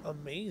 that looks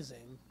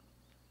amazing.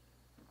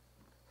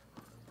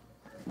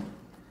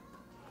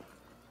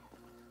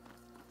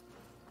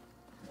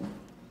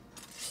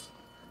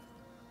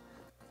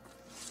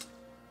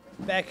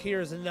 Back here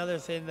is another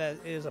thing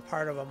that is a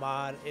part of a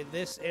mod. In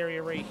this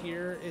area right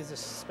here is a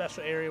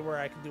special area where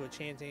I can do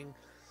enchanting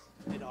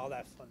and all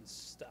that fun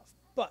stuff.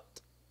 But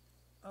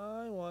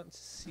I want to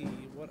see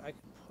what I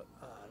can put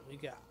on. We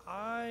got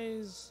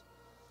eyes.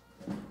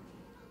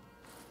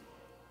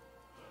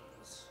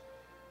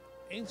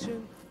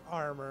 Ancient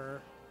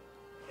armor.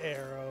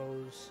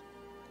 Arrows.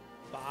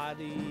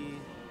 Body.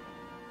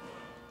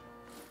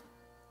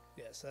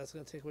 Yeah, so that's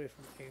going to take away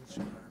from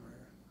ancient armor.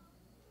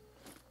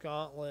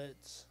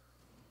 Gauntlets.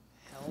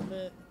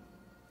 Helmet.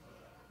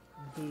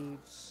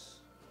 Boots.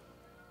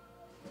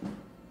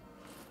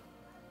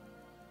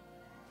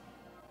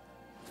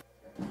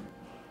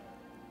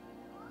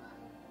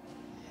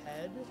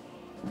 Head.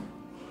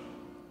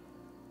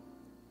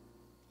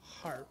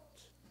 Heart.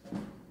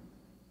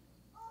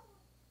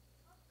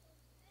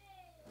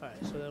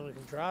 Alright, so then we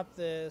can drop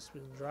this, we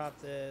can drop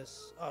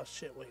this. Oh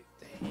shit, wait,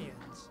 the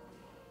hands.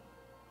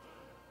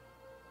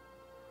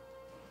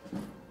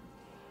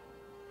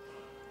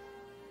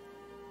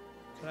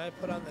 Can I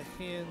put on the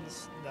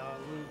hands? No,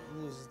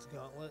 it loses the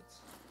gauntlets.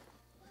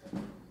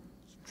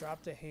 Just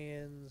drop the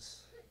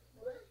hands.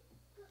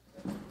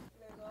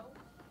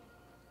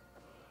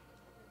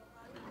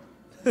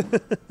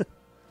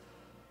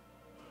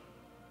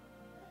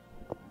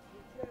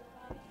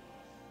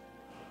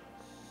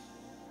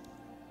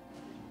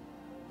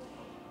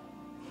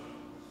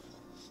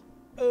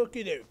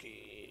 Okie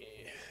dokie.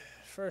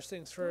 First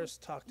things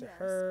first, talk to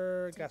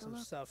her. Got some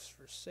stuff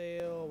for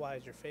sale. Why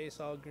is your face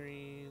all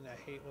green? I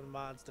hate when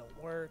mods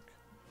don't work.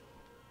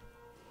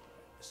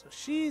 So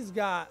she's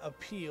got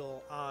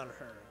appeal on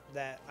her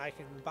that I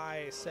can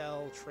buy,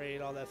 sell,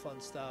 trade, all that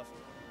fun stuff.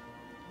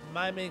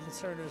 My main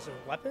concern is her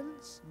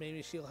weapons.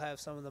 Maybe she'll have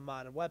some of the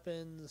modded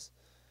weapons.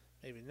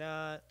 Maybe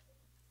not.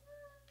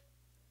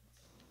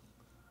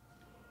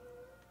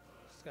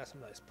 She's got some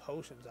nice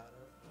potions on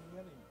her. You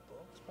got any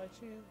books by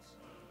chance?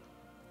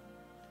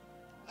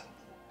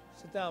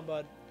 Sit down,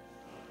 bud.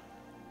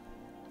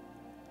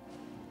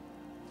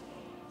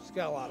 She's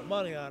got a lot of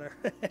money on her.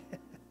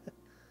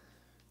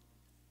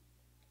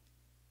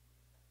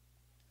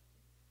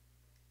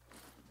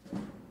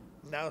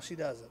 Now she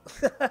doesn't.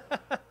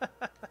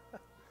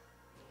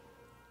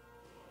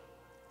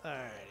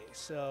 Alrighty,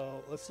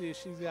 so let's see if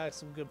she's got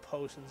some good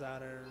potions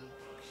on her.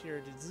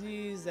 Cure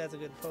disease, that's a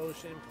good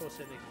potion.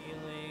 Potion of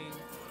healing.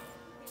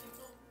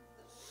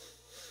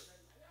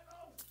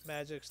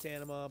 Magic,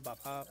 stamina,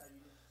 bop bop.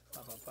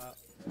 Bop bop bop.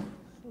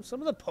 Ooh, some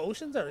of the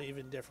potions are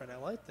even different. I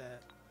like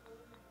that.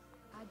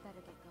 I'd better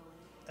get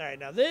going. Alright,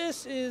 now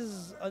this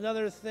is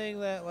another thing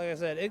that, like I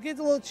said, it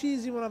gets a little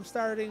cheesy when I'm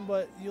starting,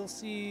 but you'll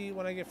see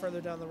when I get further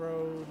down the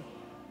road.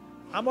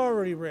 I'm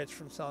already rich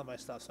from selling my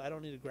stuff, so I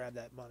don't need to grab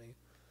that money.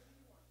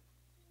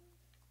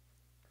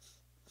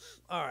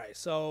 Alright,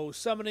 so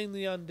summoning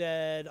the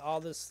undead, all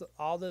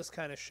this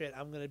kind of shit,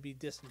 I'm going to be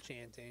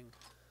disenchanting.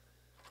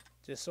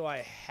 Just so I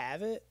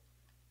have it.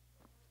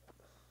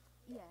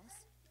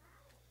 Yes.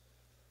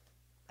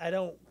 I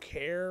don't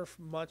care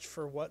much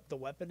for what the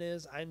weapon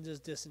is. I'm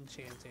just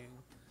disenchanting.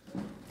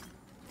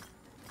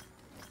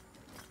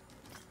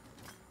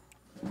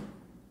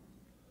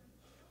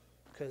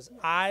 Because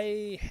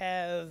I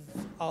have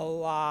a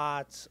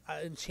lot.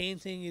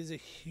 Enchanting is a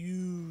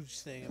huge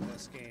thing in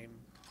this game.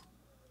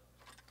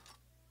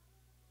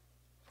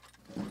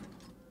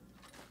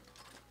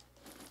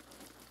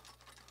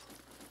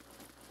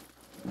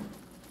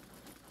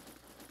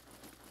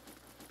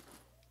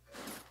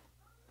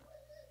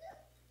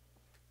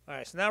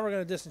 Alright, so now we're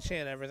going to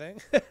disenchant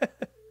everything. A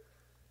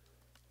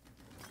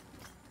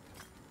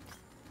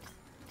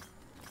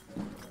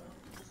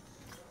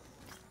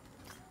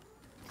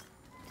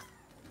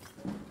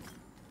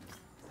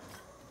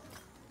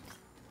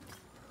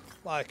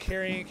lot of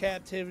carrying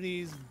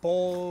captivities,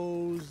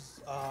 bows,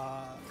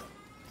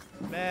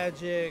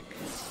 magic,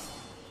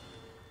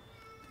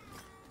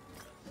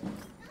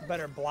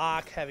 better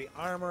block, heavy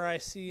armor I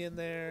see in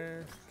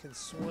there, can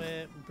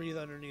swim, breathe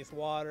underneath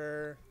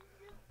water.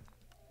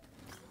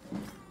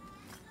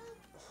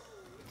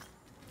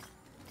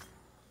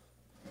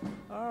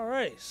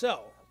 Alright,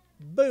 so,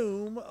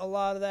 boom, a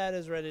lot of that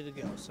is ready to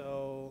go.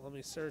 So, let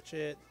me search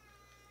it.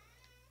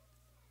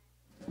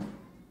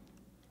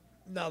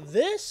 Now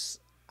this,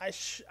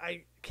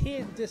 I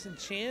can't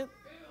disenchant,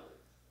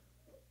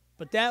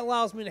 but that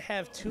allows me to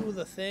have 2 of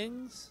the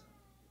things.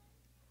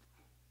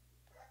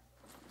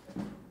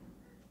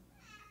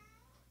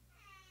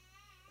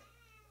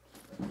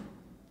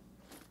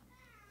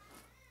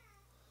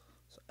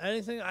 So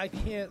anything I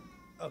can't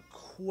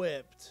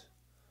equip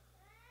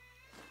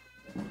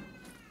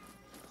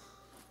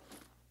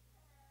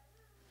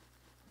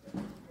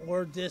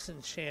or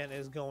disenchant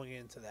is going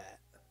into that.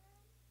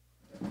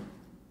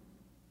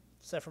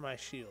 Except for my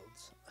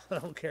shields. I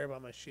don't care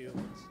about my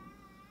shields.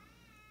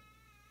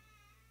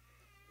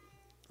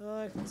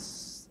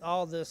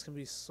 All this can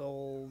be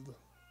sold.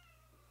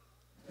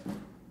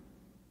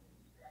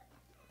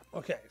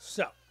 Okay,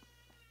 so.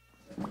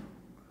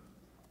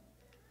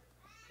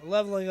 We're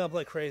leveling up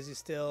like crazy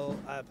still.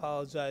 I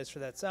apologize for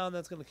that sound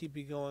that's going to keep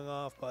me going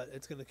off, but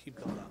it's going to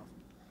keep going off.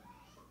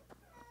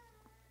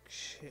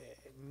 Okay,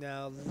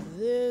 now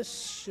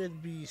this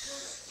should be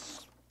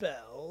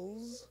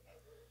spells.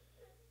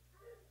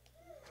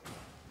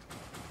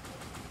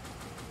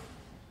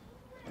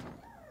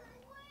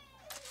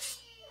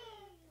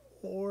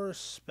 Or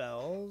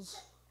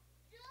spells.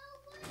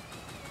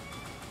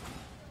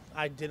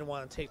 I didn't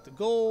want to take the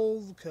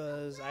gold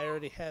because I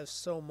already have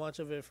so much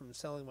of it from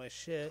selling my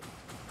shit.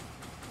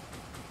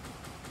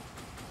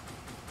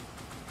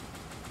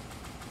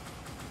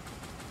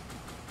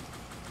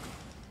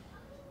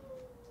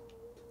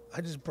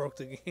 I just broke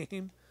the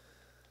game.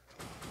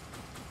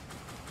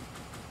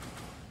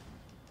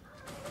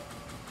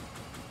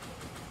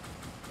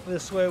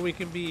 This way we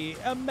can be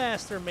a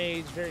master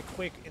mage very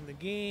quick in the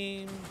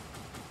game.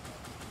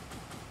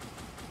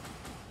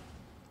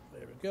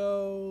 There we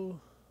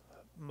go.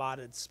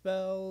 Modded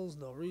spells,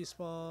 no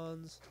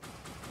respawns.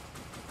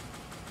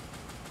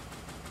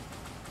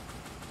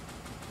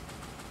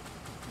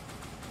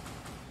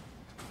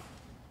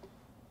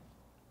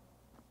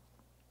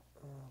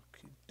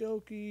 Okie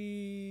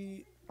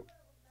dokie.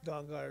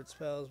 Dawn Guard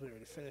spells, we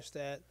already finished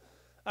that.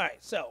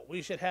 Alright, so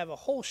we should have a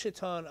whole shit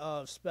ton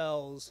of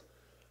spells.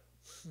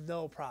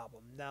 No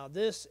problem. Now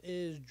this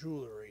is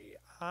jewelry.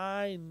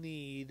 I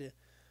need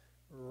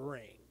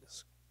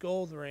rings.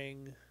 Gold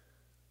ring.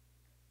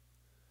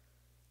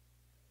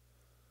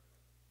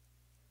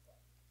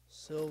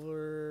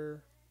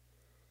 Silver.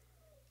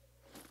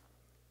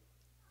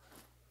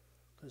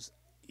 Because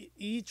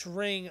each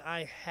ring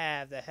I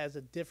have that has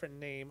a different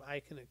name I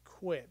can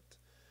equip.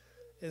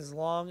 As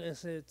long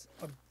as it's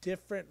a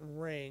different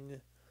ring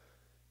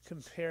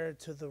compared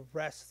to the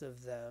rest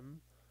of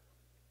them.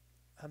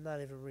 I'm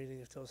not even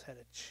reading if those had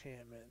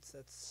enchantments.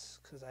 That's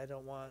because I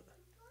don't want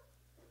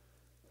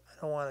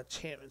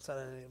enchantments on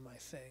any of my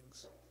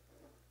things.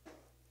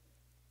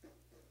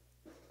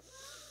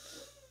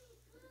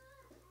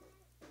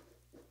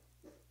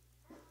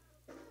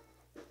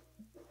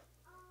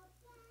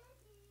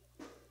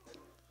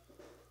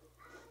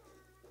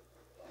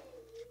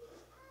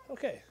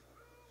 Okay,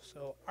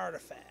 so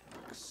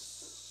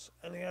artifacts.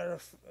 Any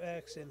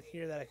artifacts in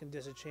here that I can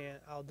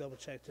disenchant, I'll double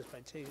check just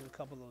by taking a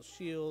couple of those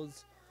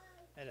shields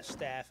and a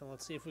staff, and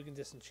let's see if we can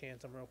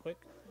disenchant them real quick.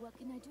 What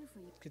can I do for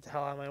you? Get the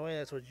hell out of my way,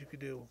 that's what you could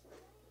do.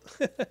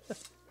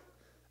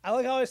 I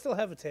like how I still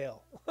have a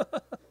tail.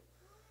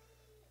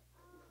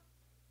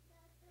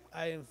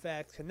 I, in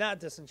fact, cannot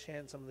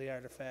disenchant some of the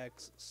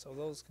artifacts, so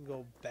those can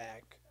go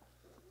back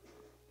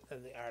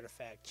in the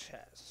artifact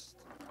chest.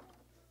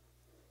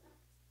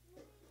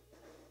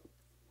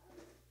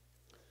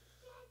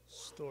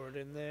 Stored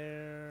in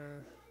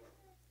there.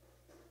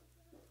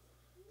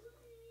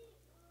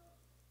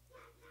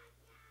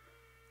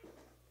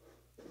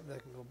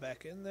 That can go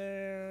back in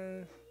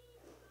there.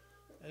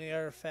 Any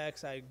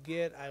artifacts I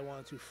get, I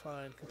want to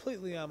find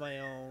completely on my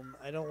own.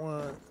 I don't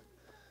want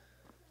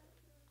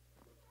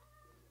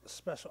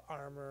special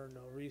armor,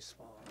 no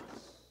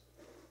respawns.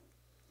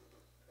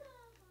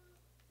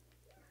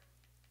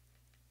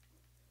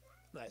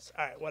 Nice.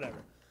 Alright, whatever.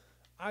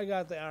 I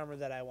got the armor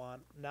that I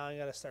want. Now I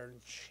gotta start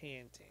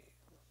enchanting.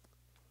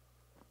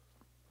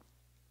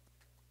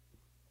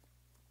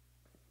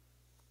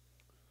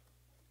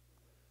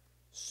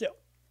 So,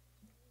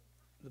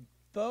 the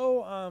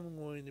bow I'm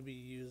going to be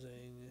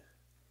using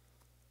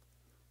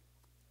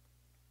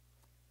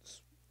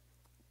is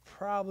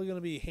probably going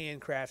to be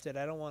handcrafted.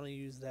 I don't want to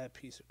use that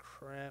piece of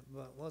crap,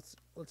 but let's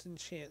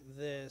enchant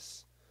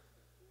this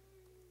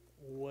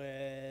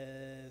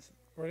with...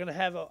 We're going to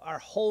have our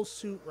whole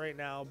suit right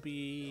now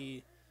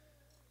be...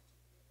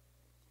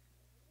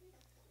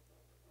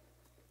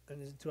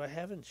 And do I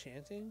have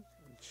enchanting?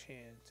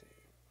 Enchanting.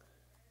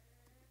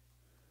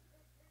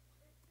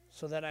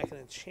 So then I can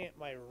enchant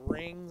my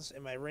rings,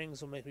 and my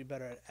rings will make me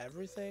better at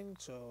everything,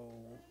 so...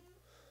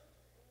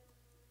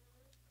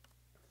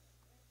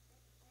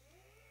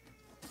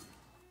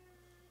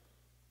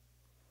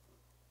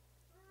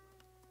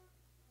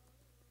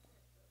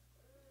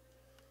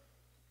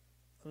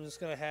 I'm just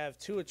going to have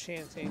 2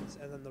 enchantings,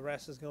 and then the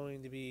rest is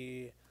going to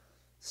be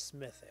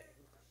smithing.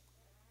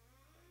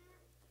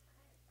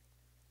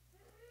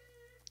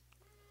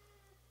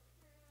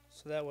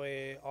 So that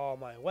way all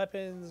my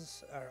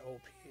weapons are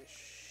OP as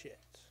shit.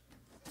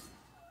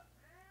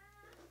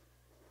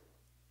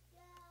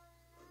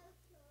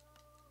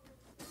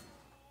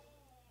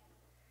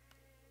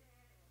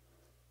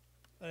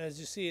 And as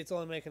you see, it's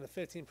only making it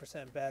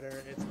 15%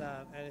 better. It's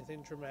not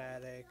anything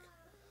dramatic.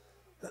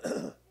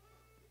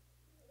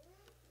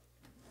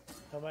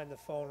 Don't mind the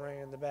phone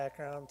ringing in the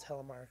background,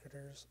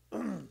 telemarketers.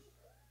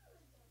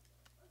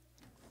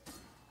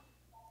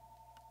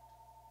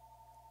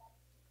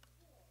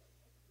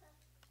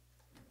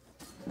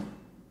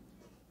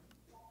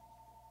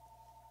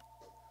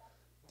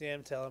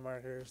 Damn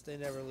telemarketers, they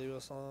never leave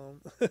us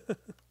alone.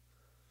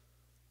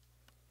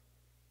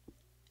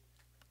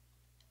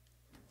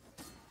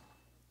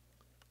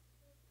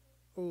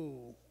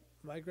 Ooh,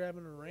 am I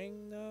grabbing a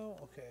ring now?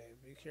 Okay,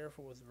 be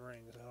careful with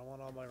rings. I don't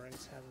want all my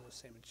rings having the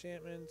same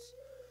enchantments.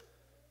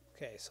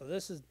 Okay, so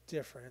this is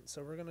different.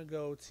 So we're gonna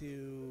go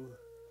to...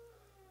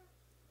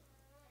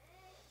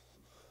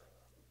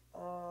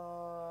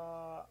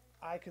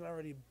 I can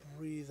already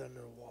breathe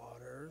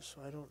underwater,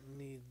 so I don't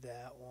need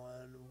that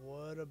one.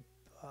 What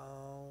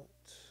about...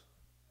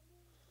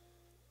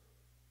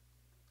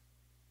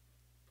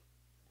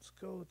 Let's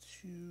go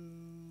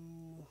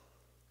to...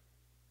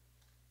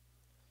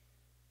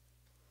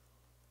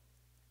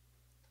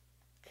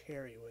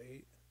 Carry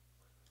weight.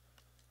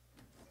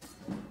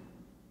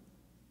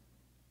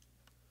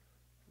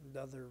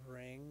 Another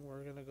ring.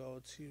 We're gonna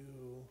go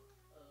to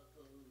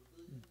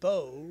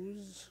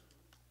bows.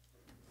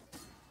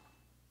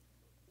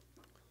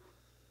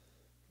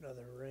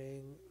 Another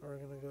ring. We're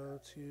gonna go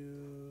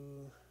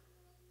to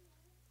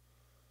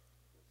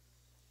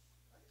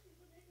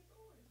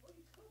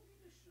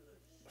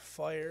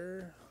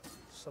fire,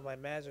 so my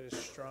magic is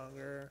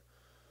stronger.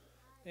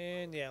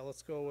 And yeah,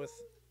 let's go with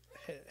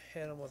hit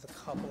him with a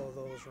couple of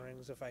those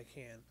rings if I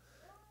can.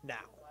 Now.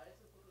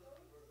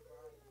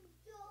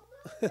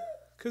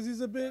 Because he's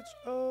a bitch.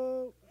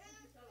 Oh.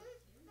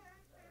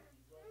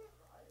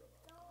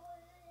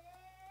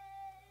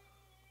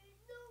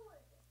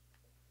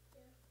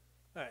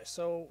 Alright,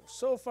 so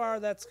far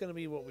that's going to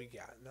be what we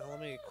got. Now let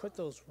me quit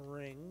those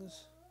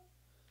rings.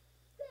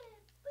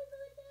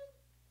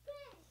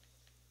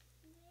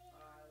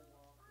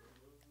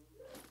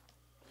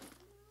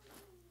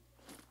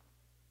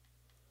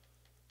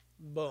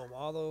 Boom,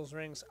 all those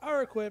rings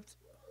are equipped.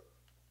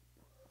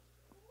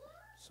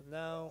 So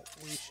now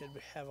we should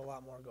have a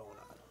lot more going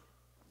on.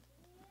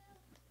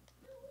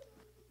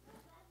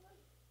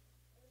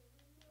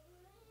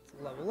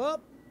 Level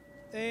up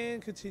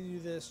and continue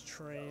this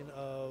train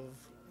of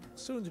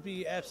soon to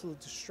be absolute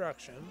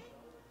destruction.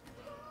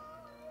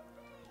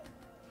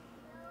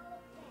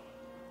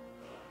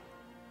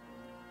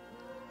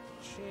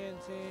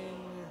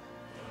 Chanting.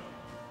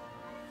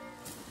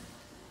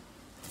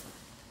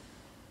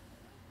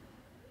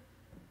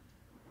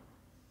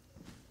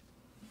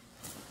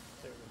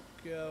 There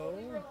we go.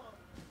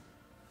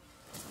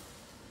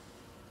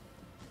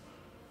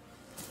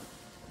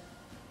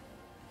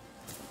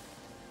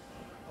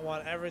 I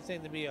want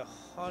everything to be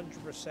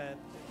 100%,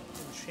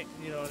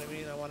 you know what I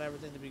mean? I want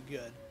everything to be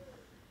good.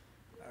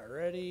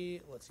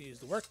 Alrighty, let's use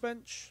the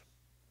workbench.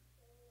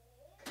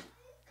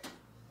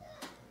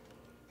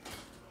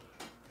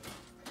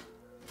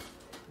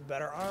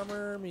 Better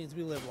armor means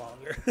we live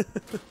longer. Get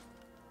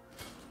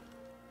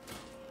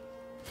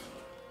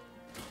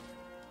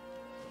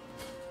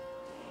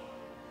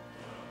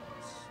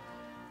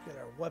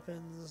our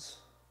weapons.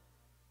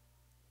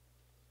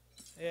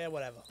 Yeah,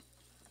 whatever.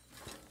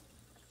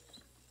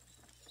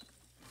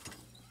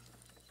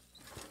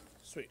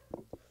 Sweet.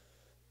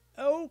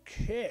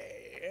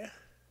 Okay.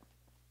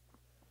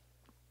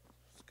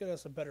 Let's get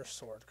us a better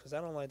sword, because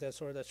I don't like that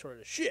sword. That sword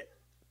is shit.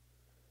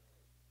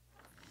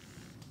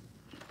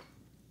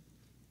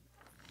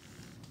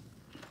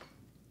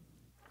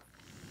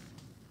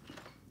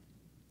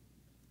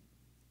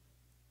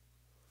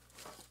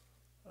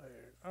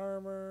 Iron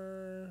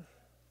armor.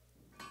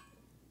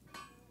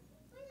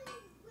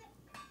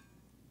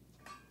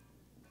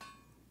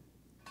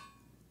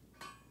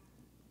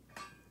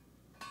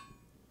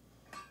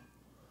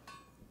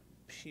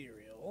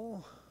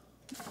 Imperial.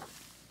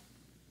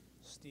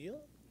 Steel,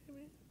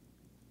 maybe?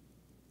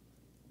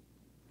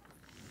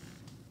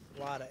 A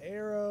lot of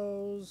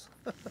arrows.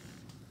 A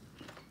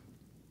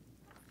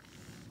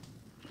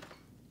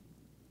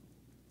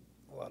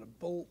lot of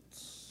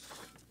bolts.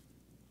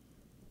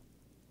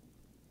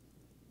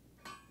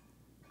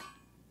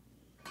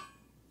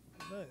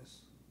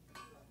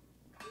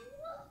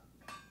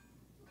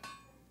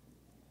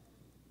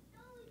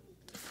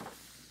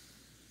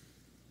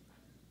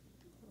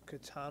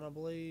 katana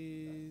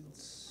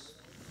blades.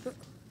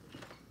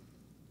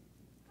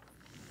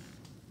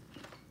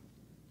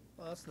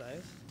 Well, that's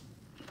nice.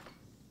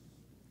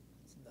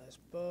 It's a nice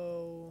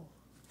bow.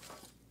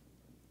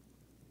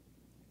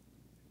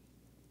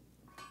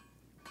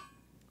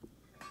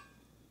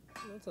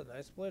 That's a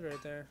nice blade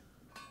right there.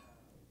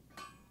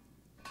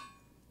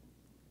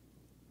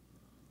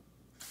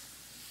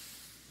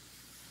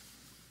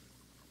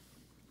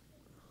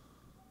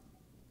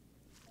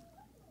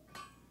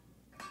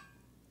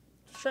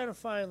 Just trying to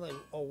find like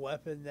a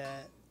weapon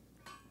that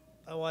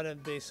I want to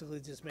basically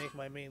just make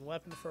my main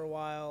weapon for a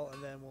while,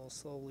 and then we'll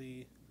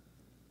slowly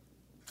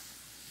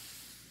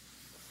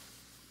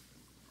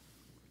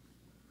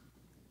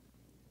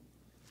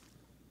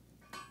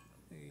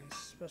these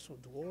special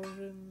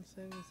dwarven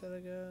things that I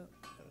got.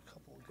 Got a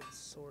couple of good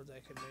swords I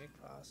can make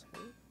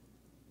possibly.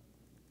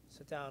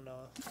 Sit down,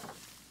 Noah.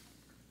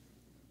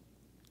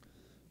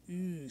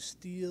 Ooh,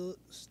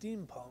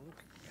 steampunk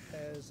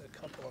has a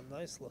couple of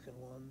nice looking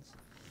ones.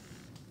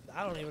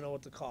 I don't even know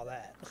what to call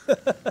that.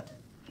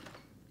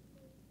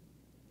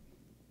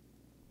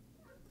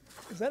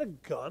 Is that a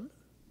gun?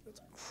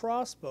 It's a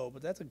crossbow,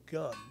 but that's a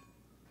gun.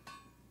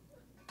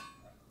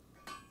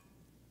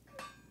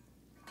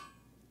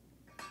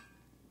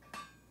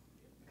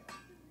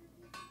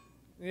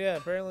 Yeah,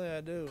 apparently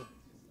I do.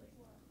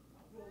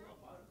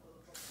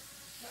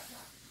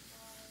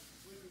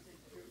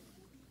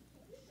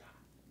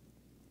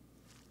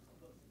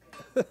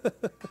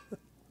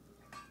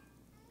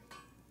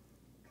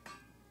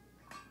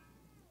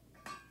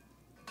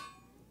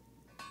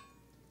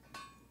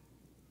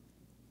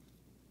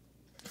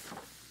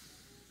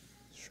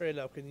 Straight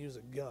up can use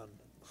a gun.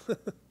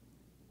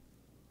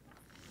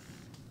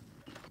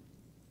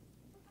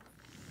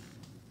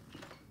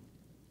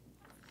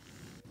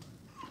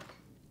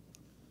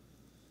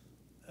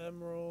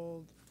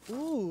 Emerald.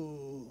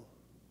 Ooh.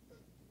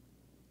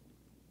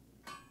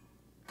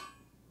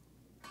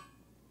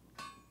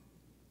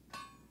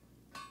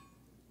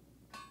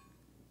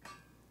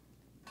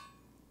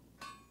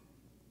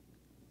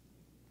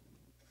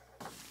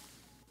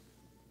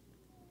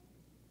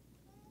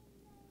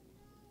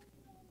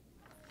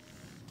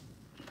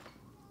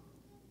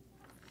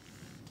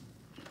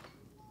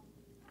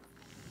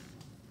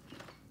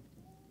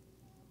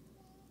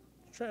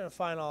 Trying to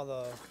find all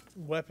the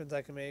weapons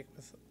I can make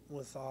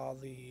with all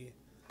the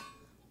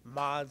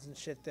mods and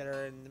shit that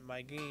are in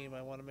my game.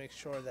 I want to make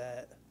sure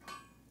that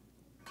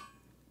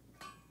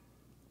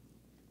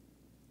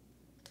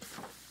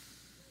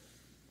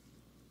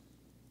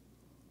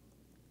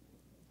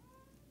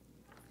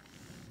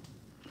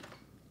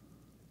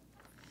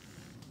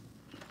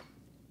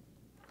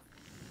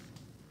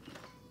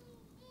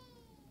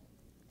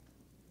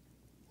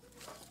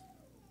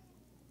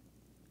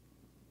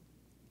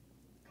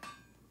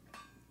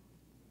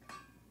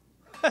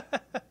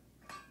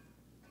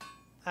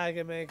I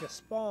can make a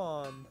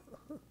spawn.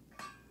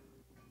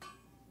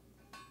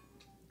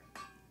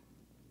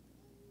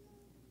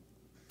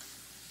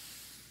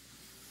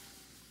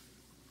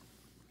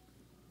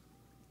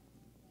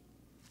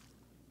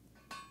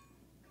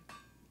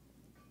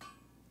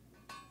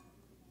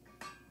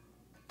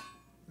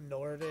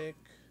 Nordic.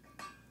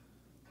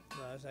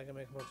 Nice, I can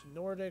make a bunch of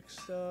Nordic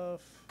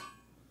stuff.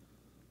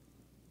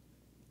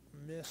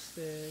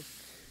 Mystic.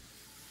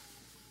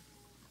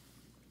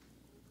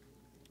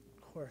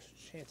 Of course,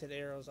 enchanted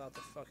arrows out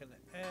the fucking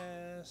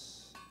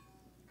ass.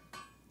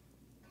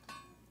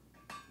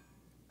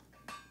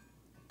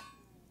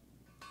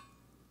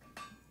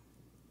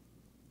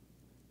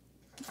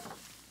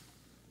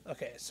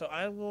 Okay, so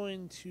I'm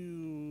going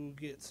to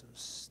get some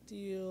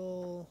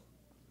steel.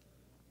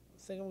 I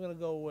think I'm going to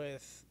go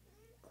with...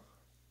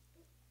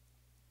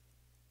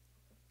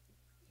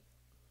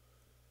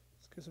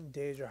 Let's get some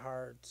Danger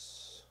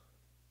Hearts.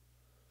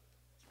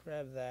 Let's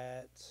grab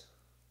that.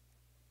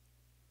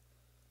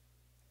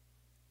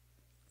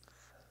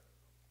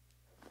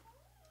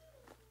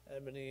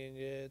 Ebony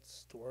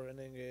ingots, dwarven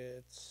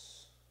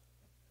ingots.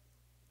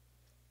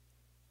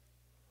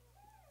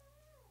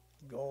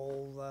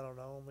 Gold, I don't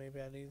know, maybe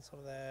I need some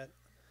of that.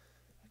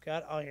 I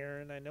got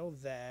iron, I know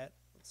that.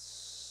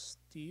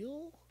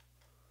 Steel?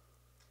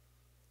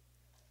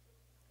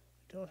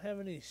 We don't have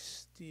any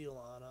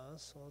steel on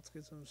us, so let's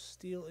get some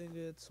steel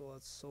ingots, so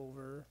that's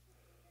silver.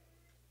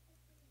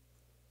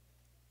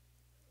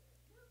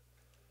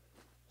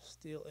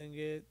 Steel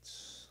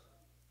ingots.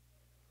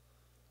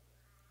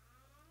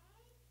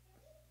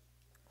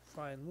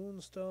 Fine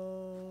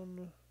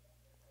moonstone.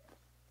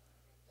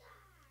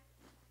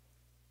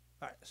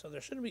 Alright, so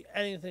there shouldn't be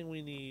anything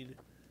we need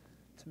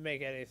to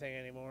make anything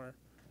anymore.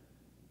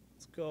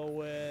 Let's go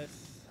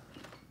with...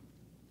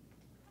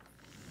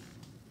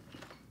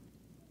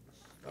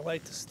 I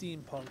like the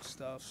steampunk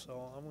stuff,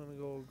 so I'm going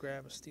to go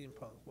grab a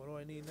steampunk. What do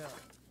I need now?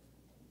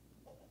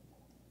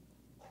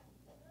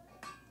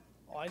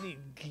 Oh, I need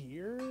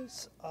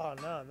gears? Oh,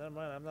 no, never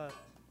mind. I'm not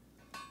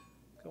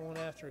going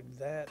after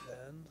that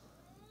then.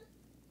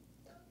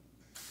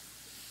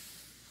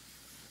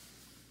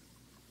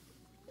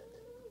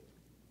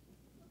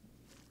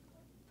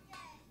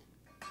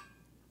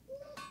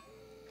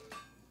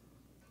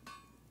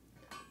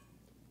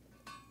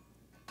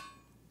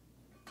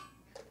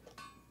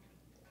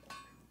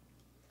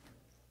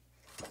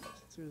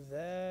 do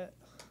that.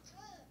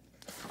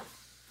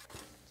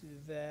 Do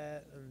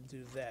that and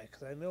do that.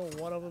 Because I know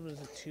one of them is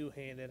a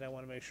two-handed. I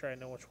want to make sure I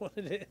know which one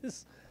it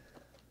is.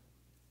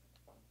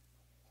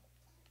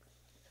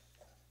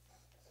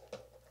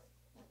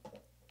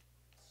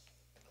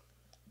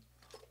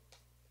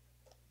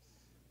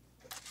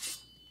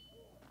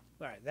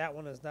 Alright, that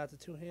one is not the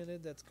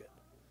two-handed. That's good.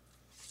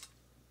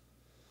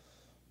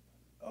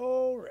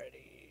 Alrighty.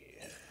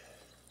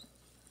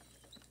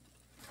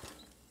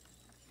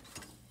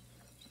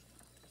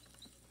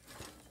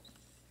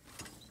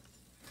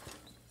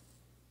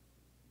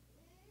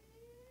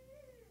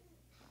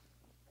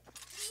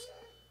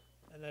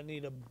 And I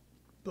need a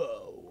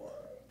bow.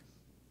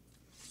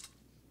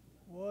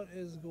 What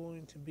is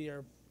going to be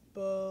our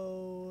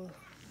bow?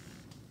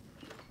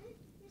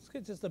 Let's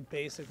get just a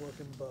basic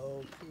looking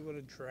bow. We go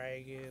to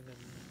dragon and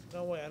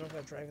no way, I don't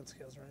got dragon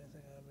skills or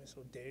anything on me,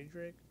 so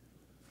Daedric.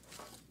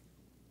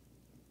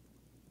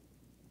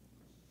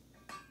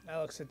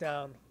 Alex, sit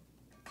down.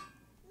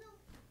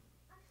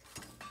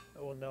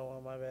 Oh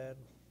no, my bad.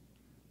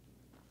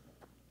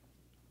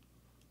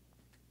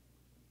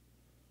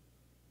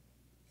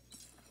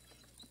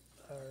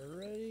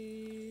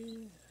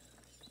 Alrighty.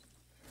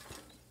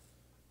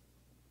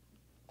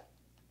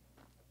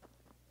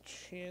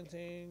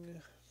 Chanting.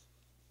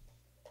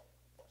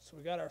 So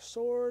we got our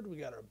sword, we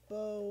got our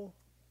bow.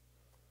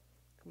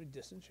 Can we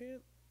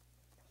disenchant?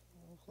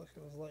 Looked like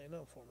it was lighting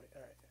up for me.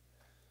 Alright.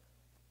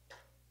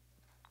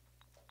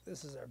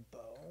 This is our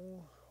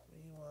bow.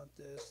 We want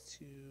this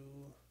to...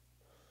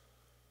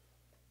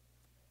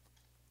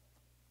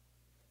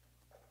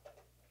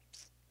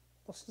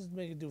 Let's just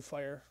make it do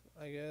fire,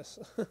 I guess.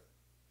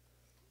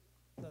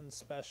 Nothing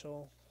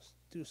special. Just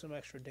do some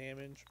extra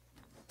damage.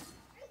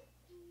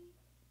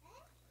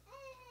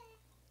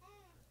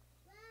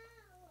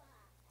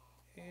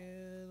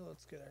 And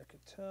let's get our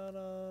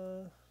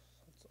katana.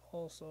 Let's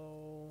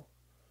also...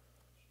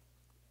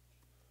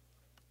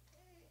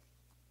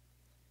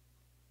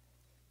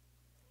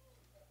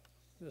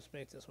 just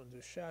make this one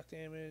do shock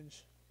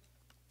damage.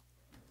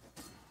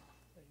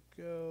 There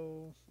you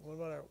go. What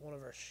about one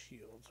of our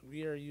shields?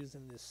 We are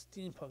using this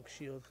steampunk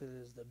shield because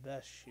it is the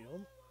best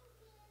shield.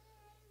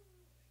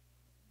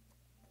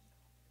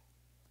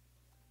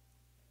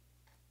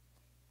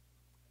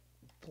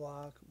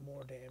 Block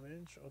more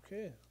damage.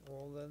 Okay,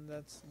 well then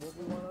that's what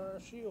we want on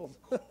our shield.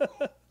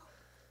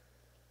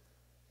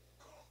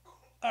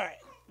 Alright,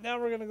 now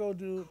we're gonna go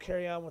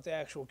carry on with the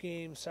actual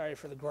game. Sorry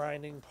for the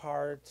grinding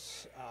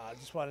parts.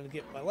 Just wanted to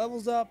get my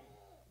levels up.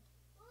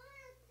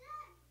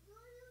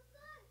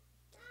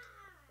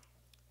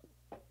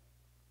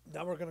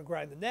 Now we're gonna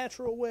grind the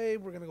natural way.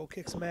 We're gonna go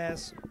kick some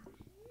ass,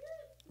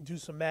 do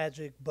some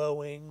magic,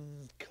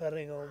 bowing,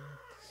 cutting them,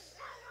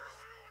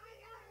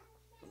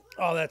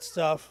 all that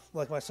stuff.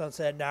 Like my son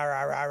said, nah,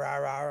 rah, rah, rah,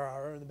 rah,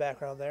 rah, in the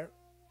background there.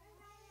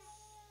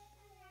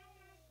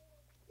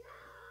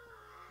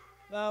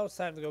 Now it's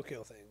time to go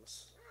kill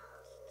things.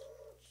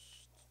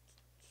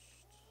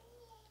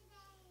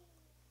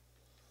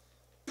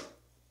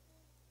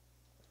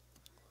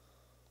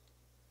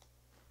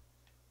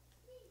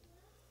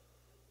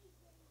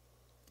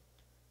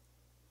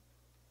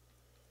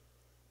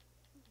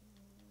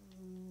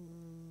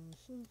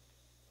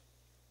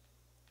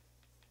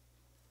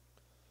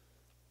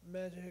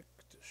 Magic,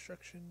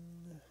 destruction.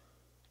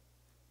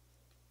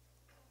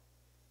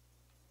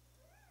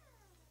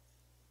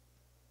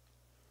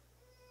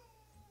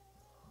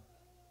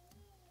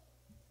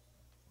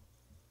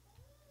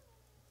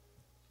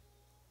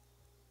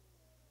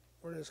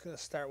 We're just going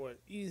to start with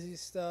easy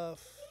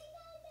stuff.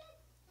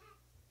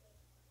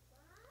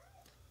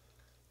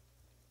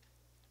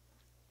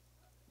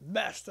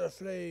 Master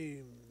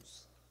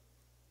Flames.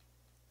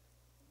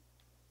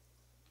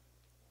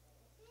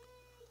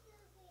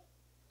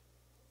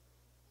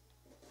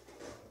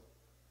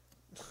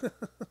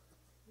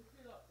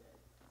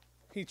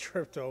 He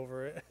tripped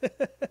over it.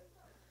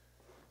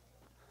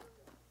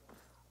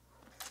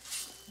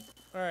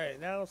 Alright,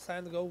 now it's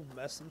time to go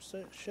mess some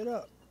shit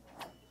up.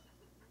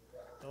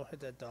 Don't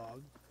hit that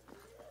dog.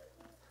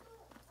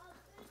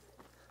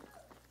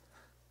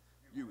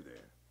 You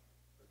there.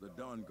 The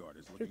Dawn Guard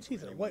is Your looking teeth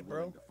for are anyone white, bro.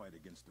 willing to fight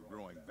against the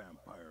growing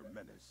vampire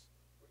menace.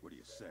 What do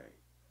you say?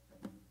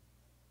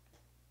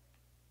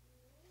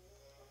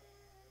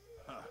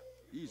 Ha!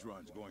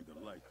 Isran's going to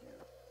like you.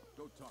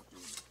 Go talk to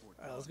him.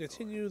 Alright, let's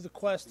continue the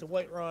quest to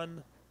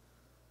Whiterun.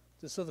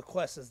 Just so the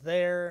quest is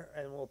there,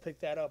 and we'll pick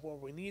that up where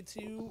we need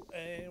to.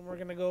 And we're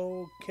gonna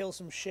go kill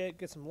some shit,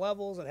 get some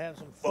levels, and have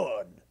some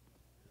fun.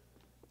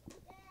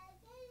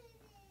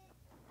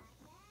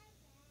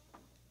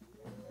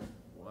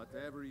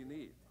 Whatever you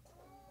need.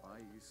 Buy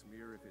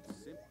Ysmir if it's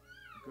simple.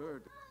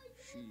 Gerd,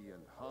 she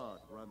and Hod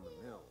run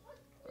the mill.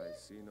 I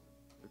see no...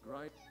 The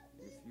grind,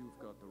 if you've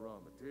got the raw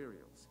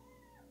materials,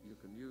 you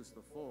can use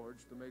the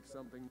forge to make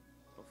something...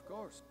 Of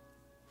course.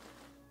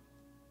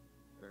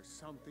 There's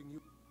something you...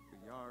 The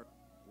Jarl...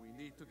 We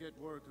need to get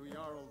word to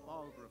Jarl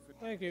Balgruuf.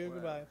 Thank you,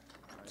 Well,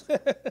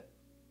 goodbye.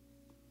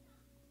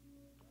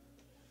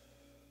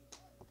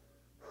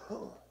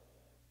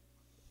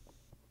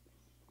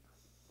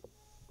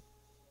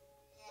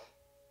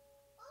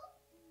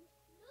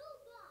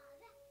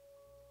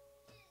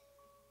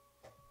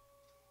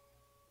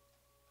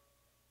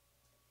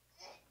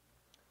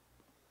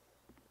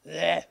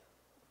 Yeah.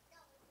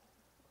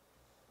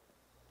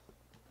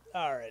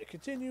 Alright,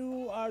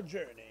 continue our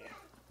journey.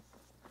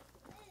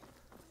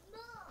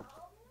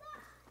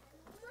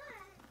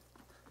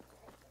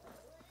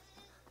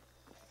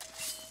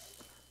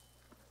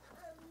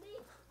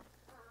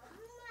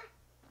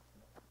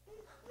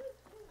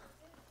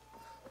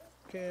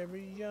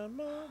 Carry on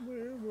my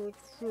wayward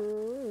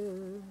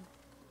son.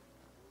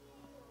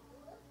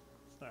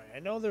 Alright, I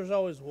know there's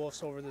always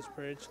wolves over this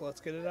bridge, so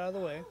let's get it out of the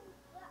way.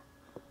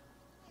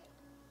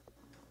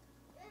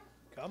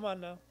 Come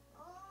on now.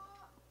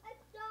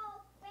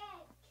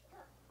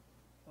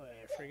 Wait,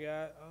 I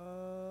forgot.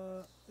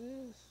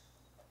 This.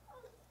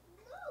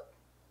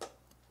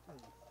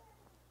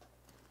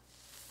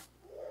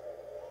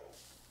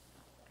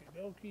 Okie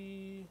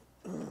dokie.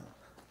 Do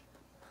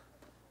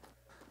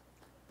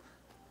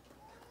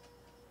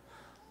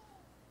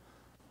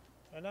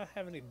I not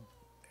have any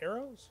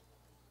arrows?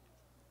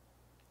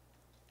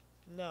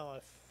 No, I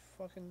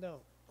fucking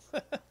don't.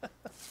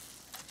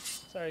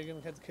 Sorry, you're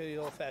gonna have to kill you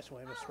the old-fashioned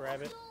way, Mr.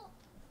 Rabbit.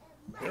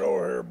 Get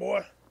over here,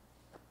 boy.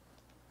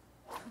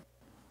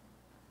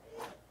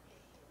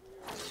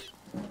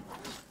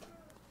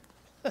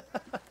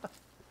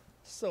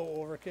 So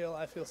overkill.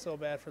 I feel so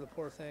bad for the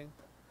poor thing.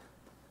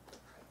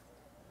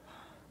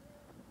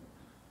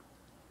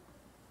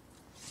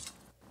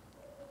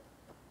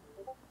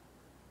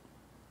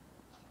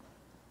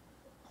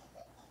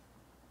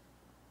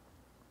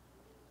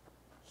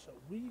 So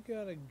we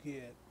gotta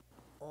get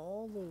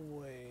all the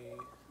way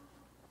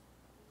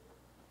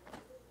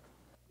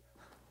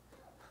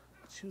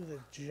to the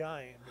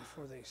giant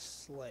before they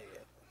slay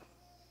it.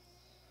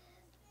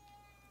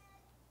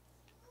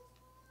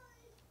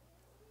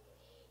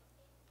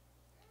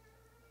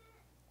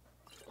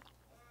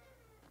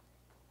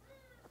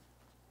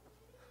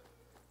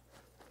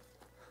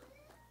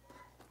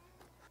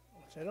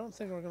 Which I don't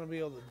think we're going to be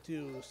able to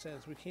do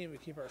since we can't even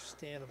keep our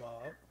stamina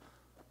up.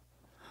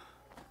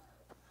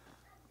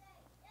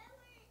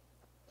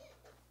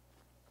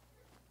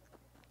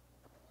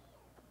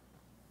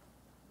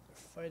 They're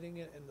fighting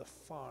it in the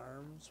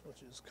farms,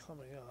 which is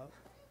coming up.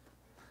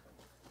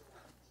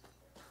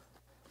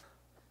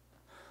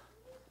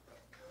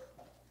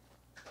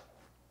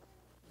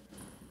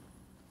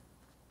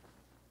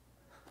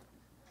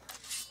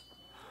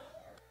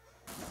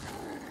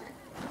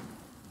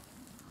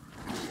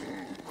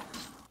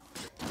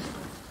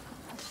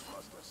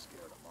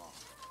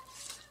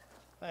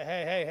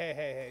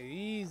 Hey,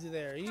 easy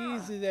there,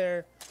 easy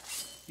there.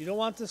 You don't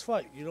want this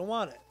fight, you don't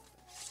want it.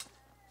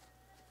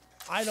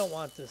 I don't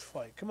want this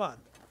fight, come on.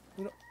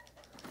 You don't...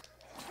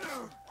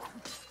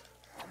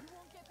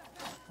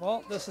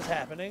 Well, this is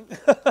happening.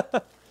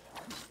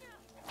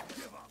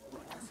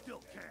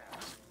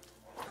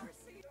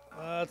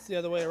 It's the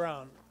other way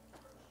around.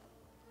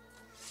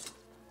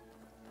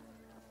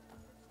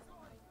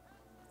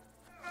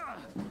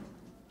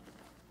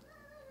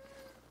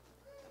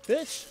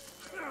 Bitch!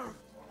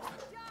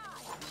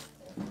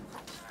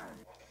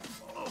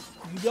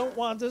 You don't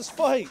want this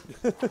fight.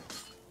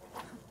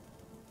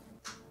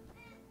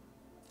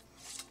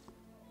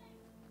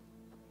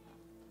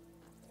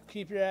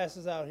 Keep your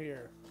asses out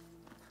here.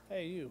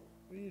 Hey, you.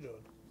 What are you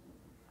doing?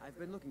 I've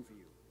been looking for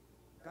you.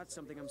 Got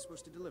something I'm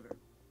supposed to deliver.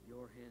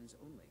 Your hands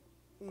only.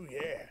 Ooh,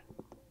 yeah.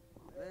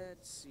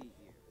 Let's see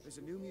here. There's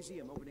a new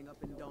museum opening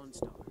up in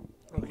Dawnstar.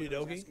 Okie They're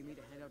dokie. asking me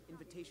to hand out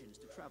invitations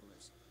to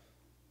travelers.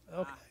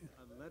 Okay.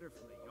 A letter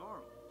from the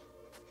Jarl.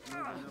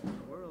 Moving up in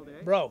the world,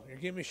 eh? Bro, you're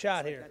getting me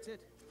shot here. That's it.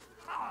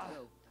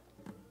 Go.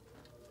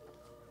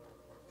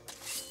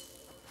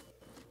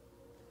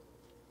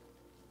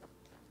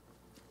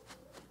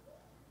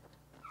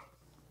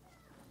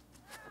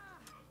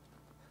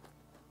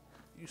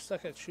 You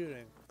suck at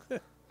shooting.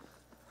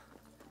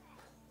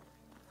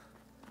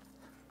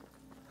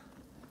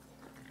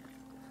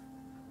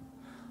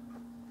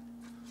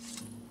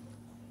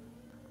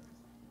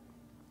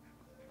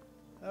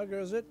 How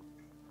goes it?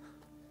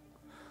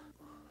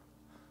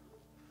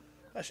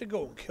 I should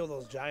go and kill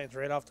those giants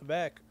right off the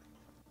back.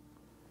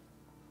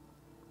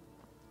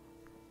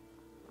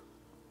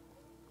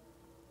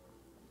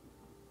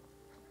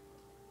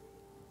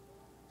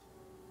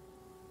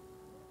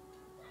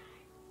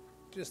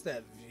 Just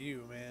that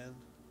view, man.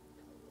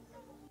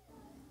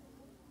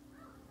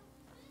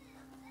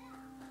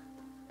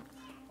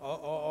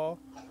 Oh.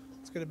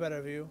 Let's get a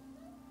better view.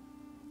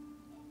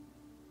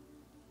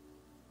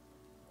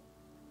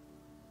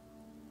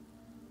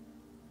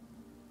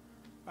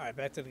 Alright,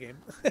 back to the game.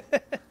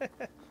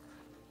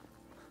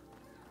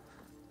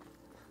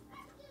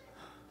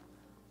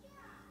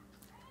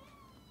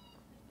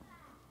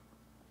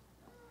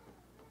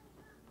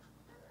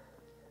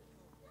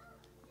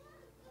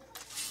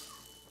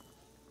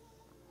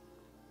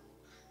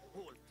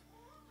 Halt.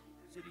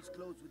 City's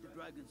closed with the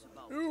dragons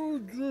about. Oh,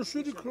 the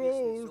city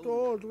closed.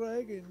 All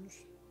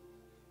dragons.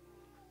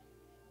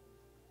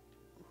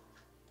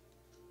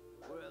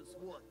 Or else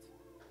what?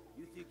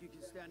 You think you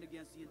can stand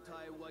against the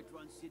entire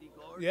Whiterun City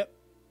Guard? Yep.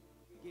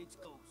 The gate's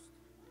closed.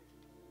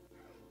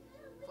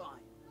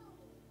 Fine.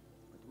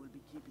 But we'll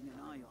be keeping an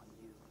eye on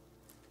you.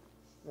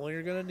 Well,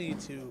 you're gonna need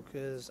to,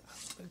 because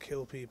I'm gonna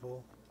kill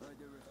people.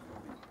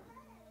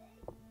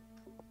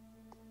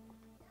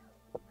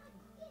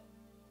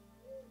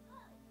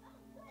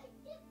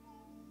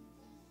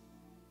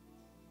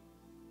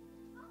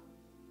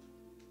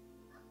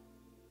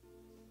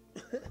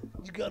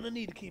 You're gonna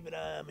need to keep an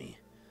eye on me,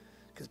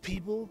 because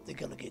people, they're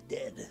gonna get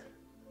dead.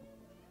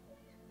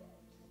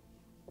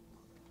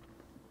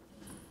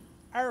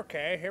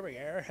 Okay, here we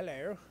are.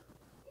 Hello.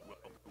 We'll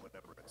do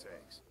whatever it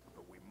takes,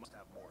 but we must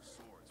have more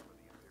swords for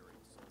the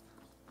Imperial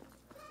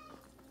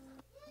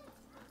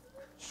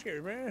soldiers.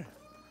 Sure, man.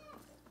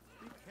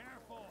 Be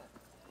careful.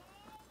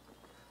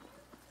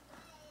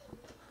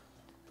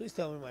 Please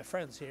tell me my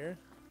friend's here.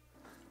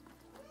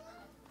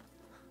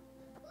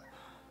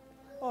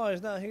 Oh,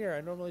 he's not here.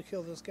 I normally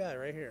kill this guy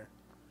right here.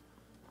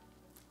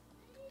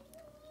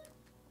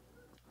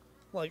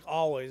 Like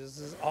always. This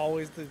is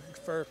always the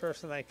first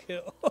person I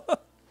kill.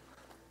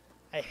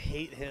 I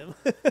hate him.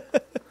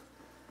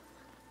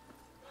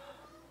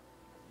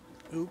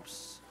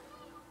 Oops.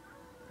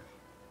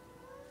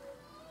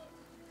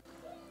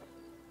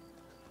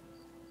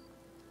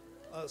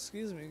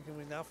 Excuse me. Can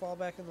we not fall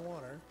back in the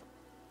water?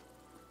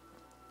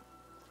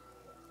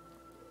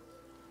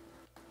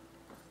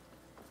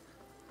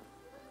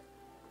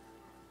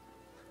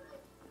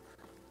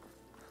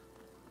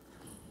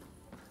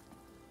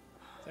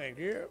 Thank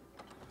you.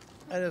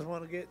 I just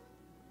want to get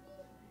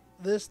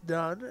this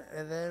done,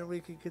 and then we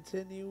can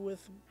continue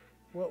with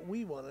what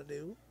we want to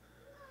do.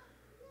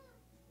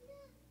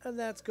 And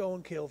that's go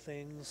and kill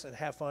things and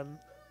have fun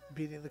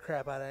beating the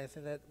crap out of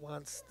anything that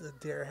wants to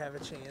dare have a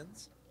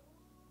chance.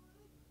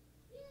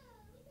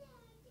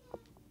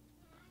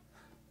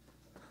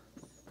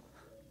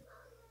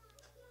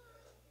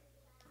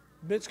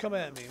 Bitch, come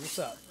at me. What's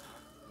up?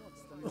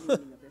 What's the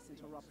meaning of this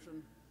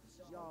interruption?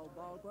 Jarl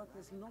Balgruck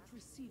is not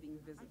receiving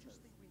visitors.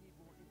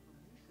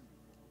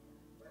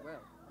 Well,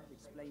 that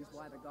explains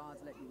why the guards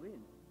let you in.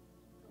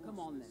 Come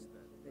on then.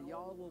 The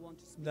Jarl will want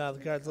to speak. No, the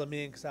guards let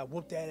me in because I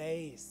whooped that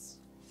ace.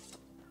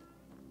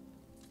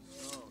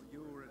 So,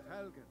 you were at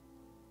Helgen.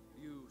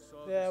 You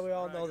saw Yeah, this we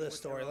all know dragon this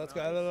with your story. own Let's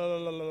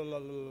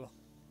eyes? go.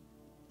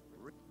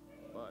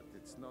 But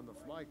it's none of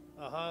my...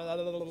 Uh-huh.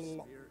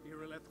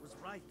 Irileth was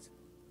right.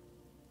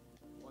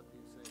 What do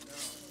you say now?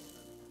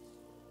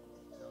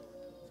 Shall we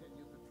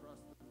continue to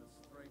trust in the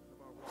strength of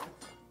our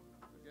walls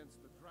against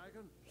the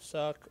dragon?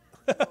 Suck.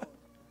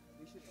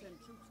 We should send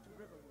troops to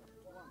Riverwood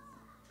at once.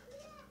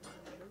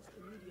 The most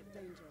immediate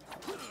danger is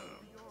the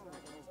dragon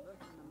is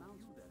lurking in the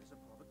mountains. That is a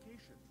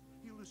provocation.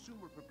 He'll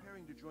assume we're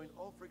preparing to join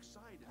Ulfric's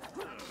side.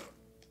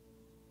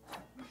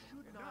 We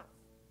should not.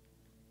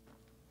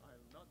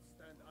 I'll not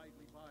stand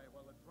idly by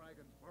while the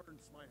dragon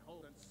burns my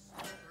home and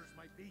slaughters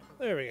my people.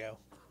 There we go.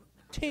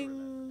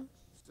 Ting.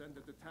 Send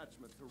a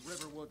detachment to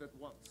Riverwood at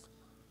once.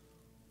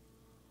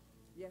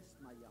 Yes,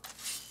 my Jarl.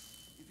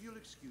 If you'll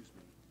excuse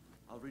me,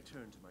 I'll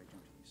return to my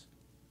duties.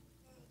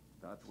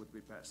 That would be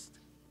best.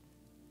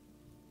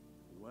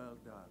 Well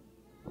done.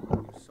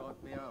 You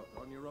sought me out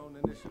on your own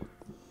initiative.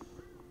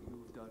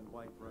 You've done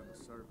Whiterun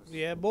a service.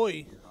 Yeah,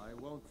 boy. I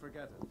won't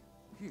forget it.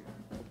 Here,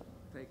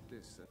 take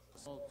this as a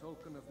small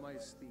token of my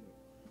esteem.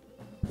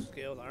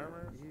 Scaled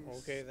armor?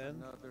 Is Okay, then.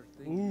 another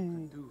thing you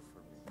could do for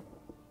me.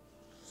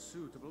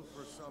 Suitable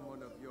for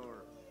someone of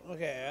your...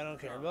 Okay, I don't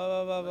care.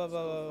 Blah, blah, blah,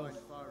 blah, Let's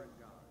go blah. find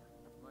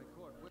Farengar, my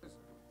court wizard.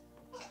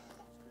 He's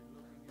been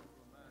looking into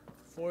a man.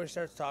 Before he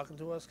starts talking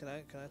to us, can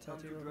I talk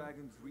to you? real quick?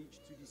 Dragons reach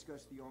to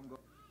discuss the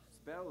ongoing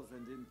spells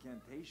and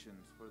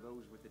incantations for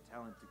those with the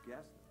talent to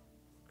guess them.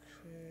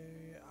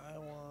 Okay, I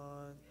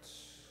want...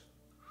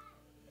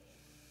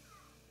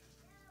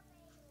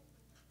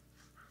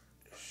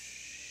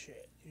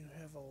 Shit, you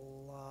have a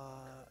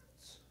lot.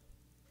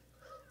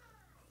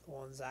 The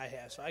ones I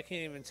have, so I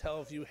can't even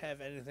tell if you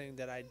have anything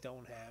that I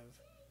don't have.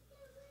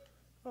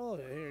 Oh,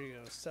 here you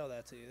go. Sell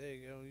that to you. There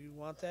you go. You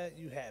want that?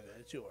 You have it.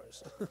 It's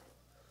yours.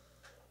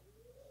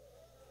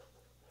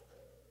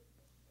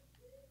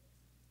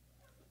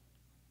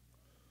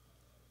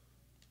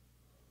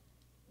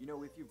 You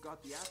know, if you've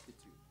got the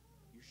aptitude,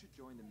 you should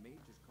join the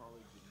Mages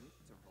College in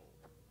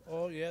Winterhold.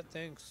 Oh, yeah,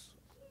 thanks.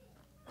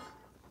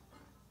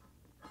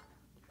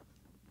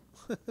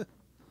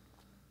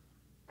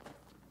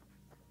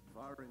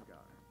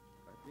 Farengar,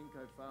 I think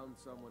I found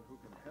someone who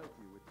can help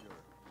you with your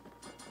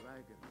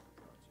dragon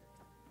project.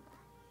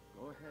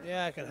 Go ahead.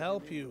 Yeah, I can fill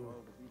help me in you. with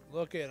all the details.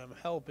 Look at him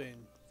helping.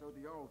 So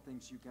the Jarl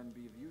thinks you can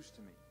be of use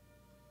to me.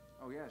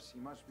 Oh yes, he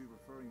must be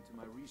referring to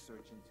my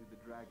research into the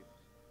dragons.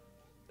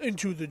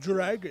 Into the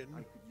dragon.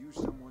 I could use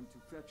someone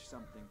to fetch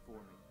something for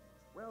me.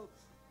 Well,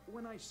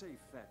 when I say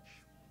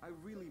fetch, I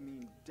really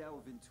mean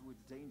delve into a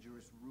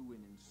dangerous ruin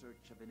in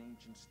search of an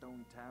ancient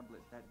stone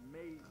tablet that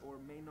may or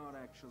may not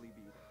actually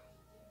be there.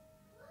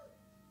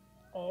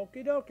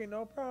 Okie dokie,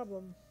 no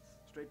problem.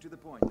 Straight to the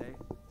point, eh?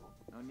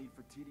 No need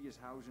for tedious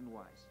hows and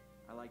whys.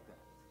 I like that.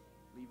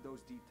 Leave those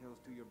details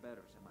to your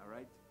betters, am I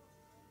right?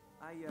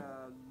 I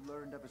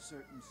learned of a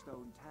certain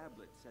stone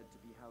tablet said to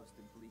be housed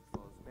in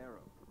Bleakfall's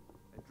Barrow.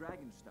 A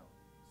dragon stone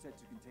said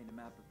to contain a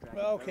map of Dragon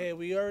Well, okay, Barrow.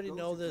 we already Go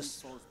know to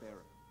this. Bleakfall's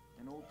Barrow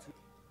An old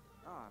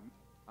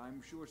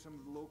I'm sure some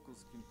of the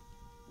locals can,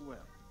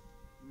 well,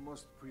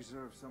 must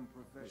preserve some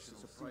professional. This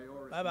is a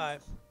priority. Bye bye. I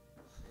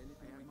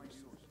have my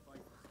source.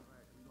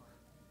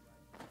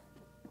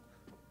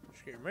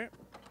 SKYRIM.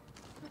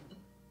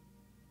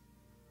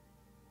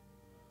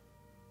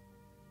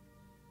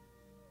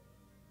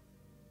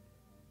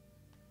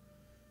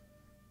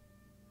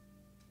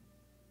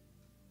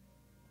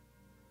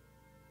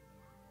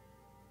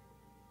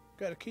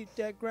 Gotta keep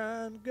that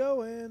grind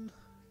going.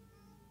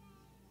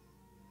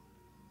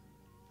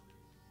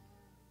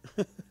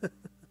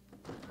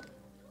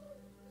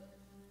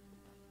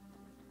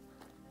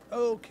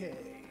 Okay.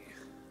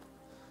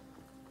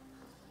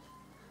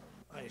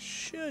 I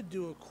should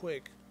do a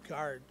quick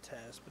guard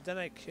test, but then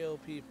I kill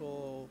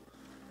people.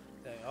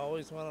 They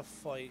always want to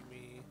fight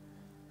me.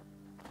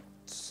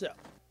 So,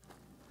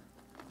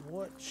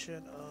 what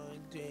should I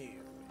do?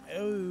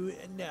 Oh,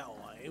 no.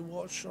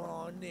 What should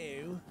I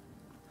do?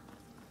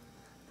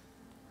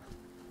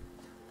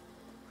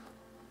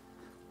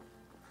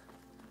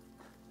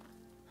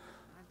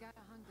 I've got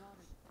a hung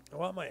daughter. I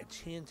want my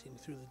chanting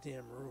through the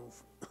damn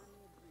roof.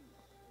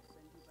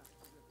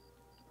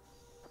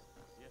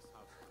 Yes,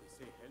 how they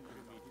say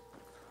Henry made it.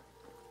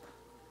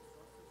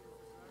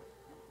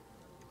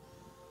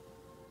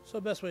 So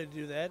the best way to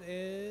do that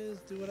is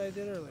do what I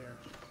did earlier.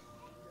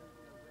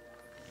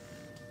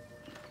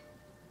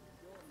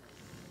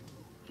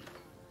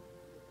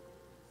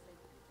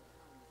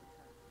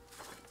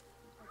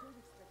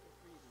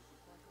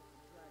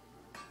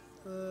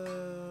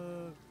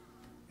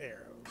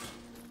 Arrows.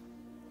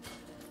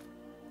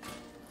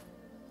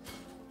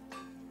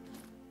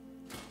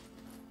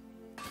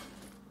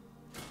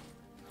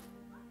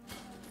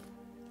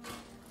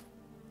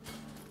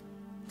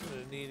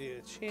 Gonna need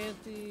to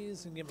chant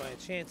these and get my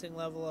chanting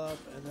level up,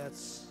 and then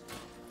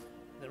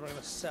we're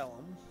gonna sell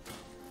them.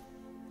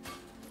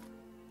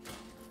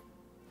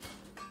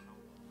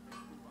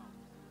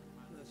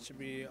 That should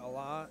be a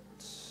lot.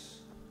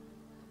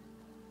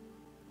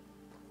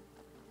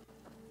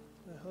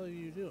 What the hell are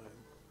you doing?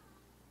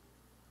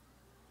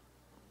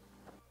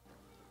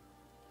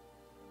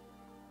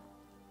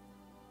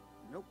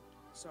 Nope.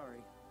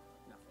 Sorry.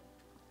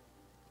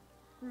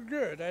 Nothing.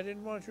 Good, I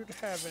didn't want you to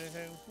have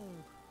anything.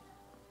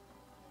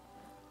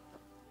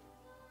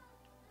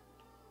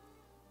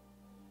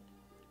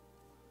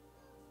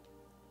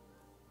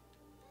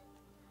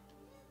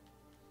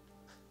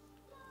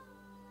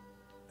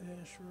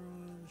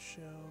 Asheron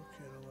shall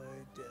Kenaway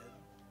dead.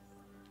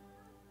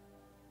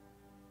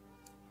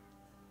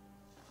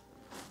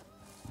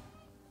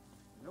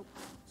 Nope.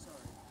 Sorry.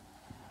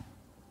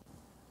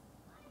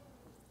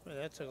 Wait,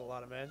 that took a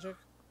lot of magic.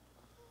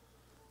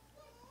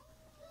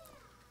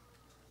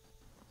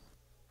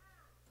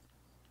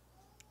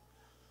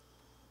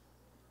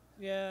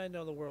 Yeah, I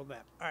know the world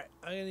map. Alright,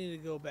 I'm gonna need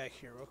to go back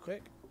here real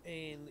quick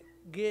and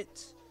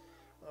get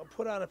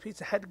put on a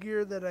piece of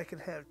headgear that I can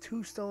have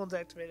 2 stones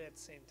activated at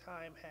the same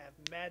time, have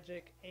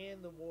magic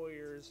and the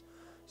warriors,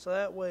 so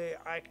that way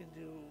I can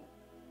do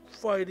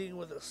fighting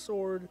with a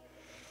sword,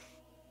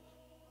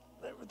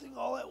 everything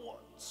all at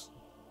once.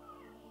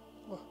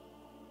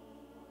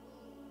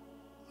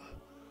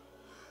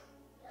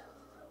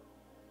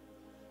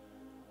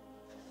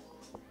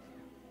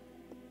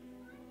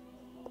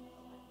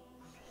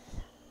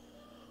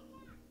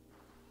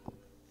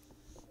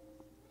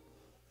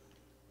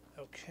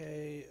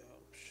 Okay,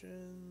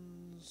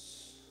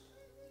 options.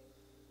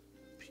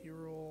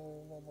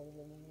 P-roll.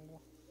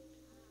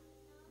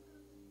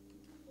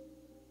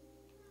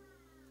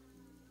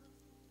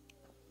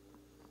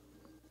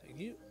 Thank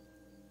you.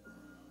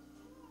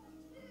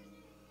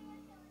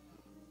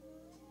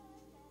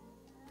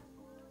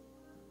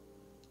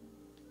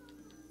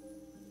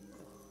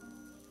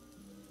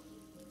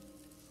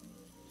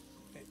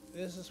 Okay,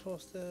 this is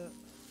supposed to.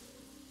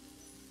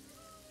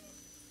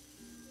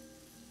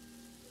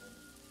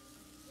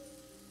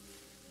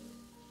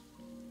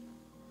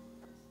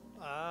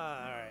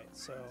 Alright,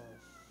 so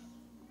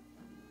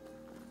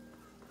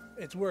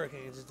it's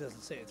working, it just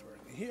doesn't say it's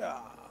working.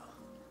 Yeah.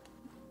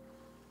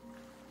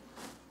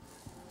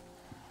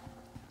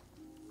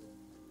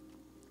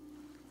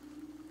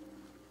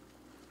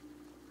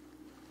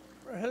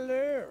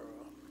 Hello.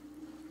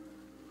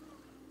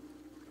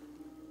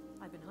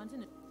 I've been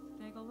hunting it.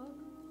 Take a look.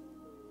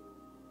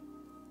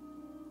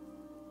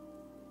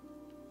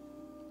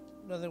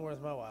 Nothing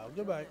worth my while.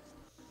 Goodbye.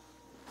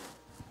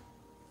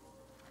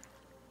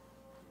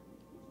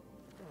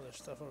 Oh, there's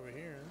stuff over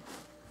here.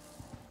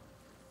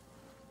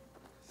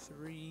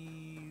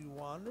 3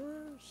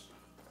 wanderers?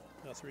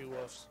 No, 3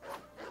 wolves.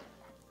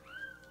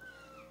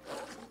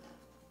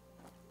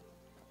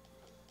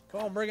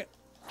 Come on, bring it.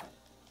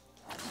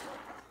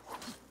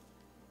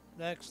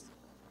 Next.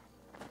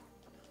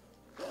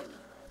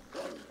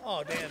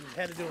 Oh, damn.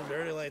 Had to do him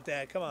dirty like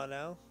that. Come on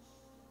now.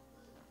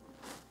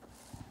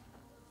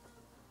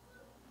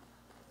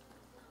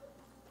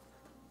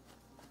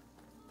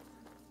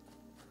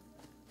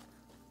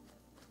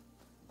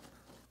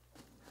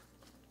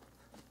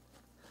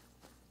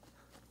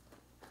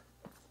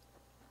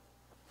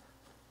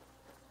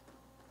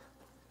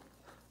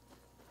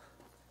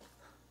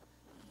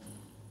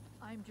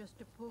 I'm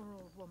just a poor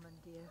old woman,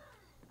 dear.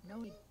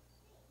 No need.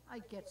 I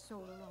get so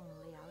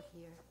lonely out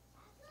here.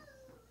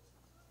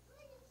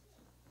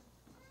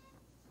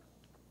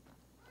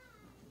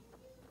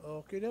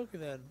 Okie dokie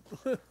then.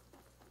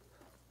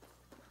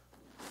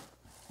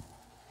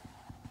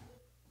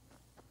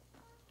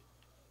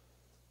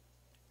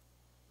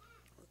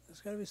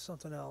 There's gotta be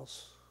something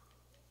else.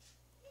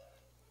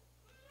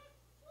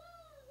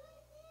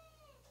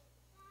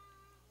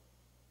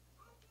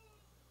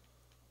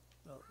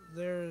 Oh,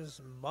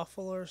 there's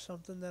muffle or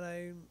something that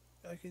I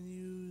can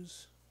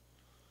use.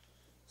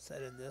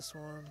 Set in this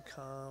one.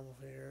 Come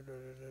here.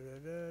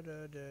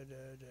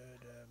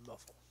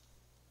 Muffle.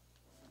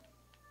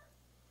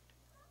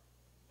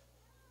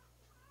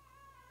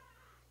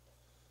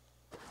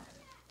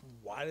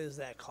 Why does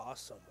that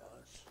cost so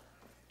much?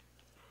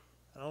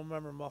 I don't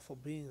remember muffle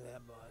being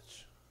that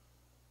much.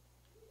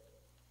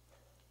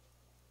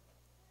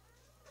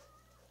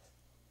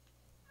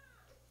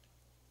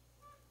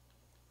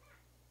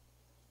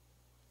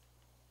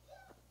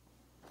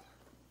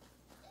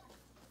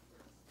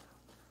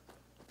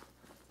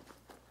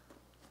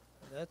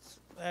 That's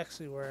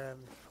actually where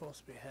I'm supposed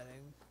to be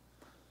heading.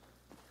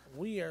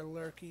 We are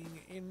lurking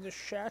in the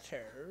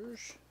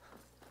shatters,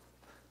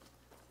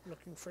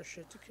 looking for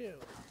shit to kill.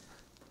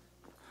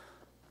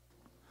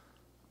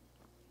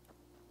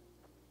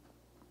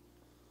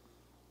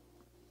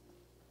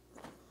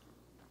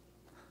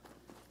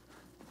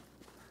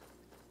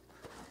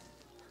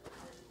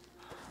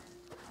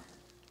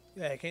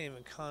 Yeah, I can't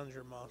even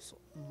conjure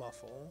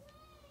muffle.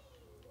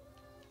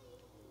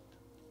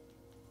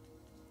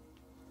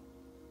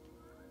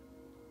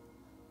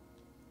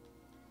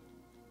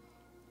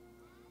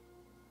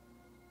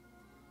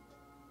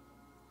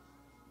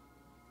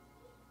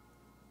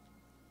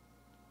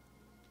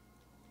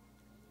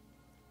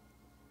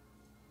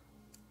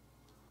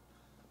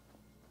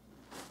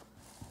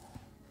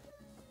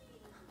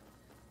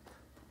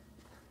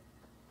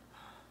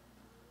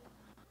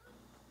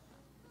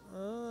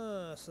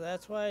 So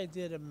that's why I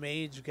did a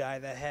mage guy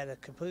that had a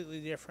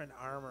completely different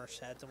armor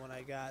set than what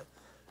I got,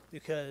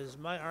 because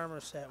my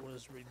armor set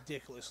was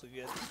ridiculously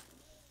good.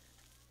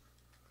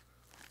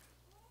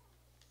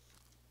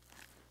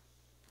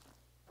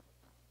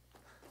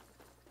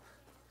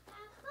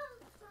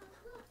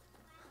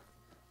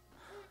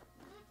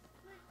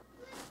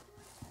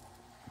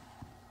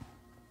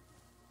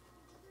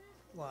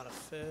 A lot of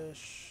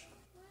fish.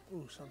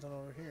 Ooh, something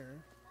over here.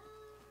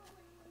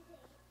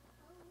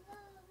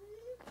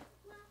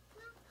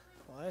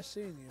 Well, I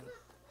seen you.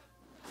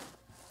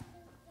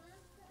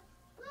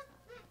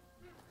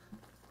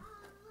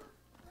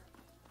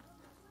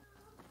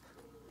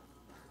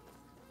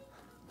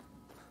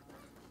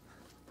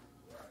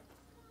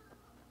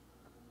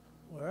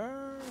 Where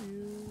are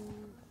you?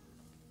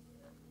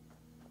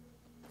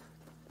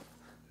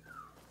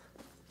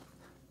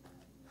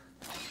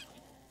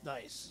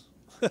 Nice.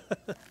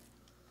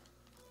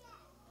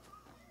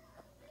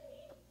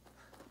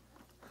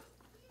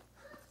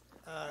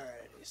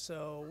 Alrighty,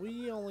 so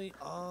we only...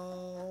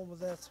 Oh, but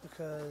that's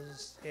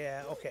because...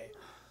 Yeah, okay.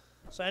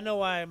 So I know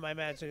why my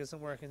magic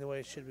isn't working the way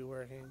it should be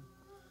working.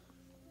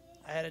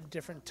 I had a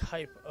different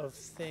type of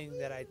thing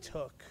that I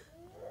took.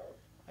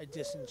 I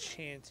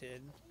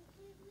disenchanted.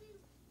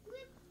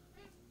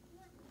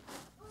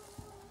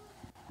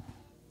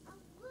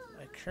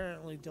 I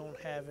currently don't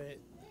have it.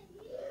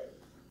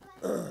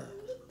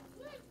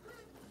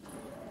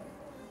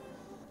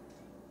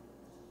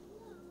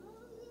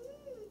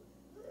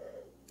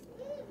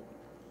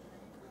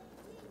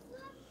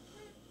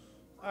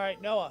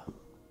 Alright, Noah.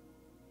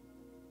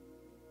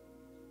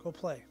 Go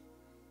play.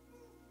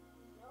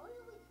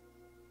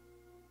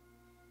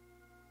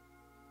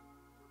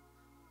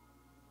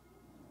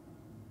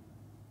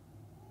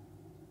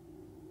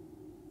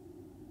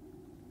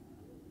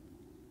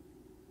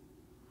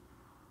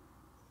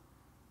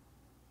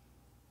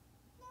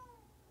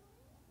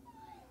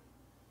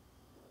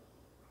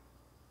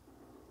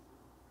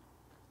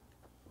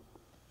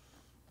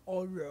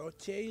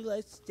 Alrighty,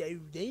 let's do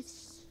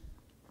this.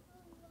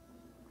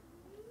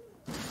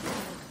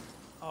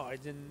 Oh, I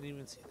didn't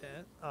even see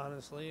that.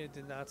 Honestly, I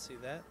did not see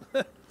that.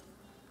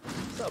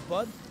 What's up,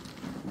 bud?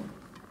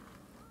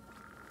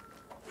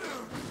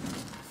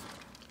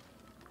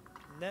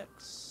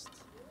 Next.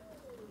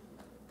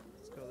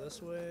 Let's go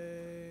this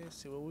way.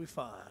 See what we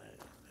find.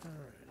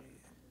 Alrighty.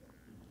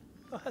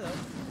 Oh, hello.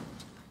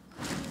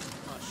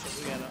 Oh,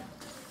 shit, we got a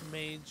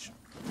mage.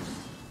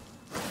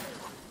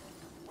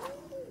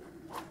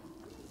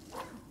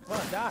 Come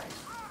on, die.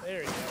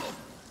 There you go.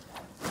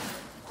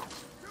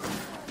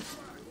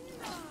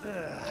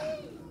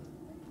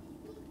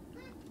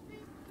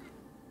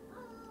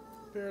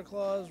 Bear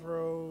claws,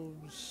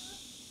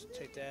 robes.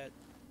 Take that.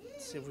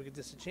 See if we can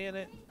disenchant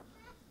it.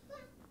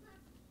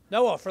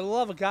 Noah, for the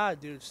love of God,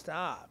 dude,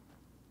 stop.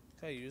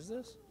 Can I use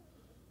this?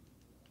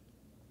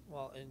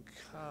 While in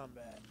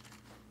combat.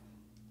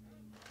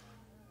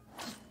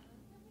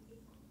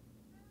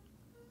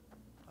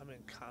 I'm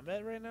in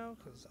combat right now?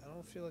 Because I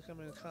don't feel like I'm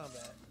in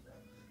combat.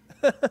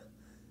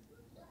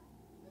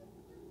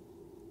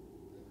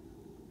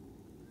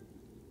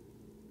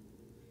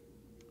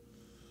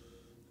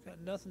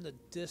 nothing to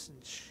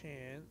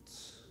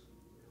disenchant.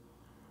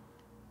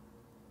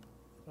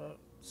 Oh,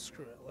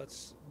 screw it.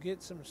 Let's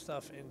get some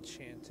stuff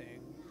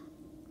enchanting.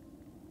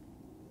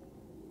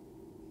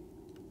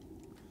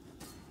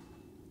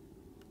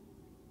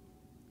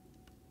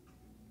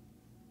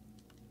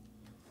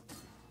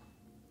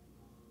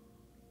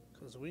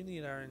 Because we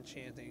need our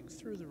enchanting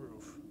through the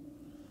roof.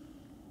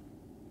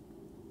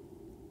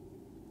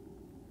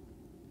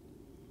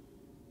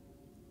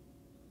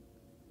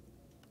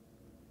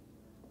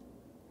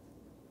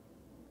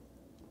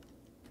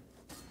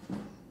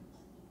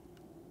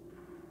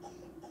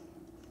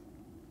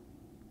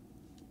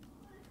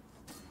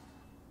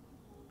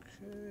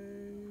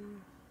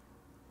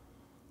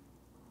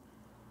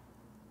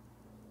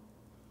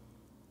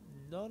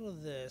 None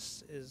of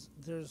this is...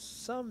 There's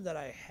some that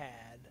I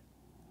had.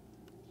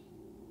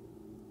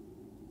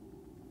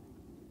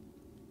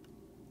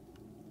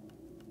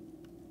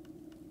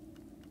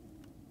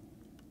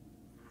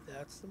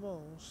 That's the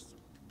most.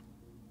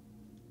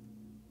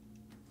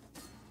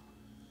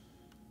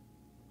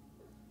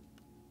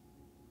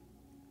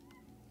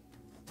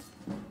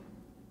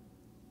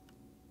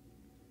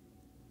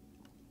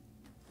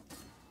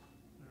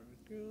 There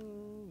we go,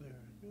 there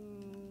we go,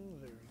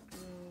 there we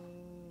go,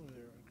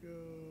 there we go.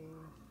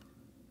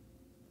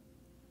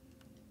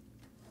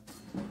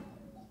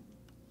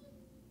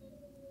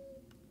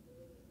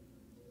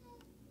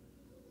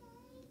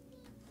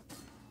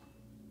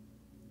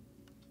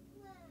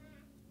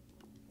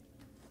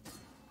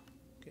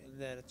 Getting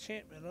that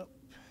enchantment up.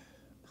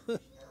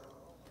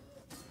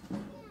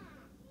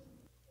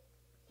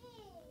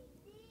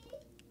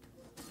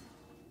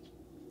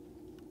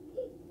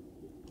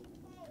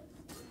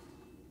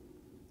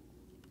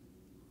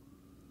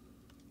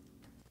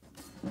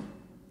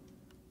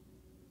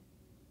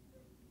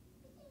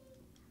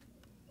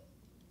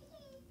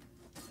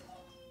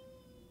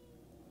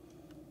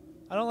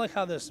 I don't like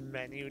how this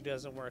menu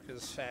doesn't work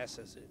as fast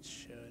as it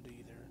should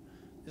either.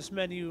 This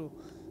menu,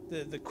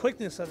 the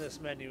quickness of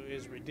this menu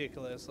is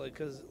ridiculous. Like,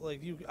 cause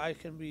like I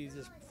can be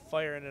just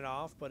firing it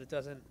off, but it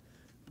doesn't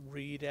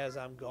read as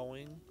I'm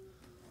going.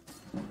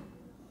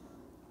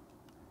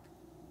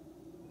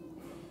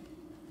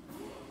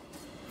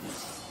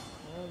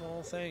 Oh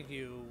no, thank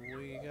you.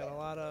 We got a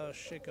lot of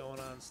shit going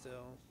on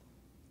still.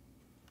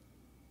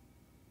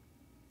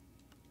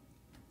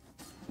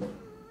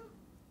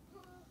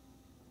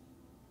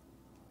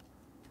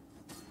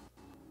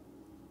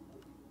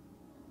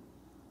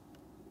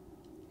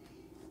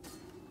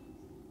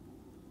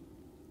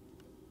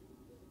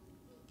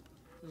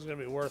 This is going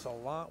to be worth a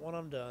lot when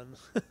I'm done.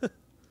 Thank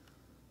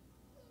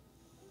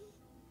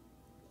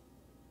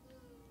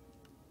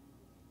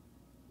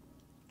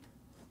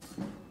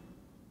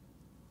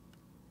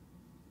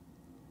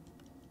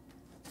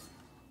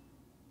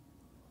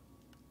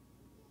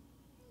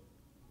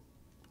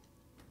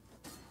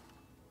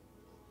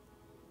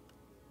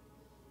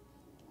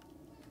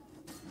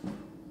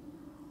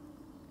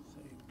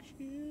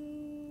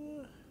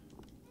you.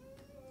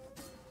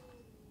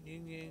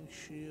 Yin Yang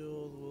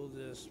Shield, we'll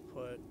just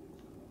put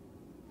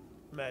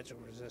magic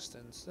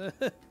resistance.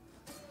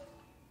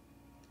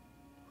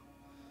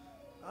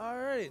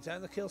 Alrighty,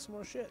 time to kill some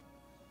more shit.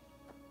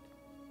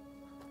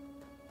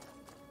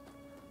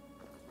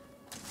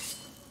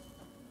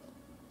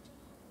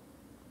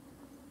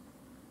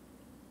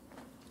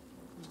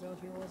 Who's down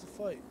here wants to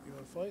fight? You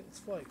want to fight? Let's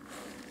fight.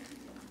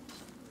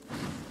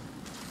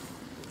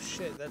 Oh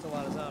shit, that's a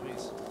lot of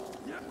zombies.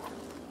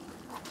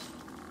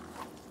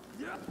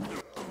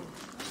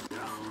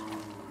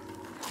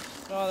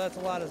 Oh, that's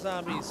a lot of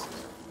zombies.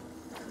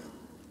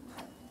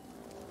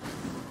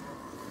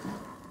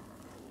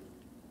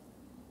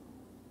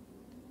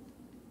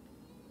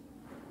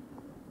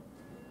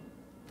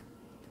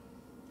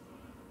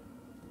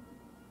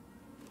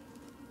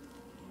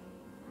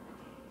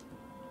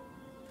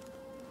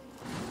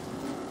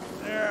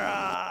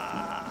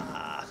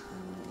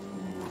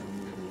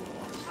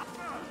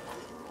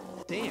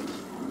 Damn.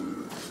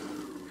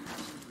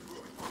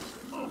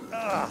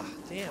 Ah,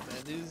 damn,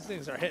 man. These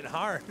things are hitting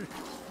hard.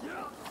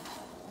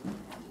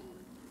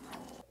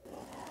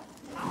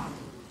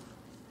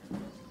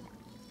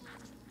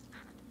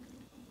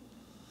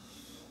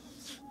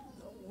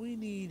 We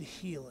need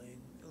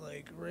healing.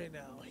 Like, right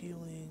now.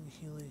 Healing,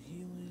 healing,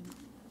 healing.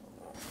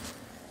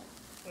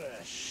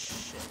 Ah,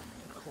 shit.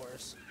 Of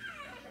course.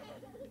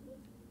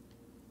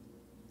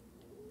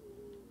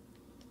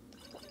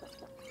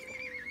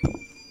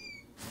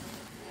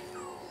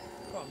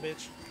 Come on,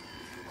 bitch.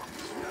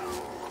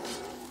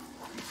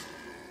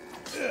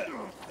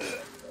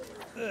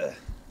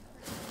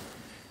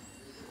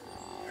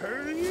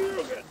 Hurting you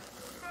again.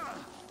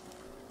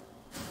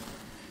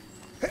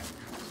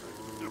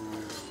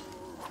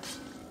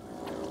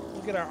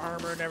 We'll get our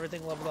armor and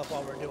everything leveled up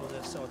while we're doing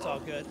this, so it's all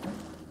good.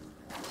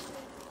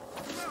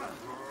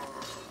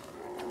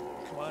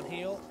 Come on,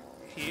 heal.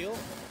 Heal.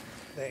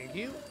 Thank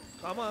you.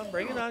 Come on,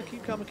 bring it on.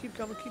 Keep coming, keep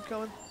coming, keep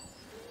coming.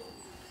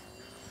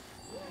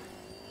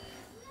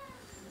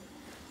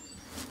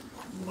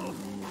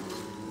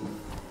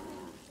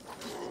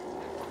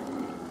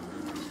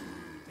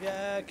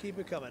 Yeah, keep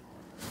it coming.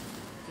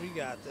 We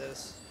got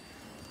this.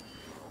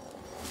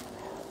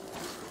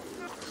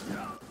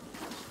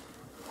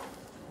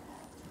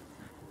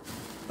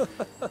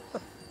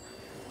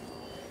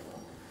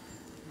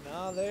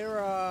 Now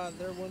they're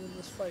winning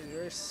this fight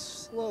very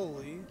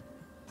slowly.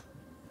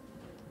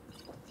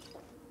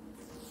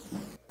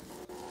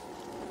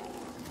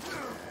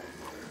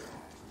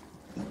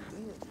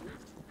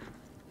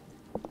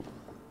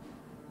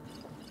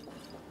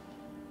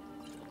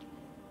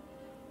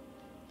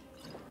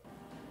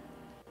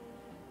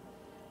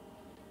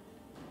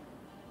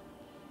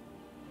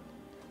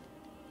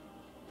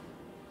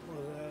 What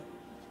was that?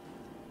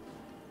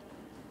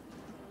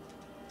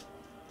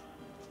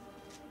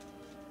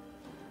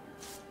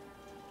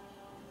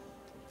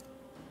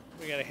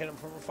 We gotta hit them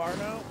from afar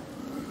now,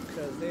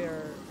 because they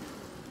are.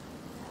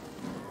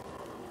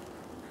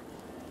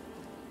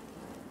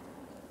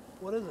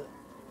 What is it?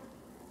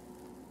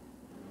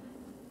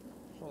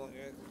 Hold on,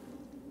 guys.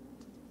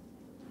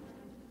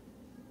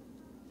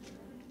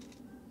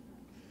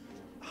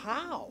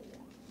 How?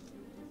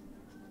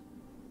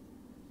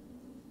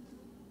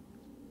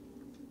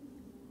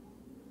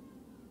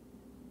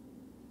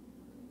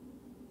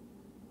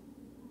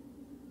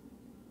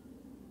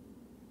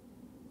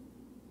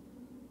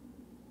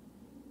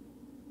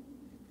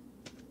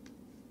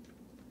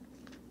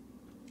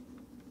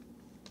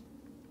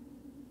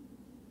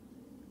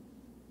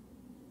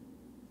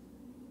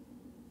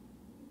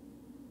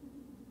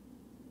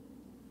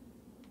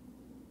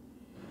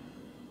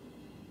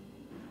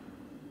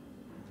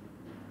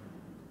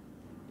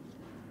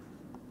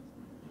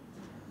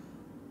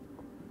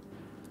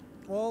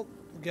 Well,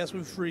 I guess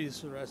we freeze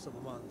for the rest of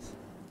the month.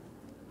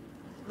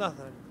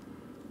 Nothing.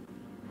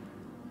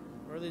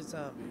 Where are these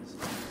zombies?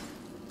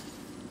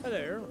 Hi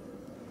there.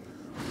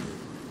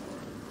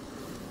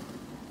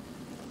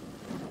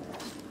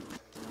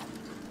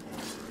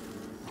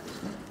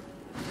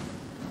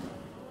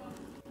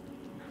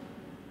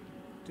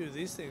 Dude,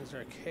 these things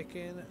are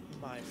kicking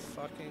my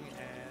fucking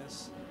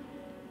ass.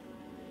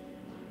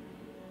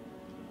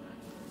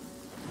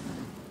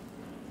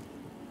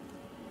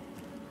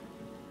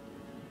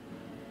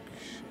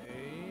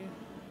 Okay.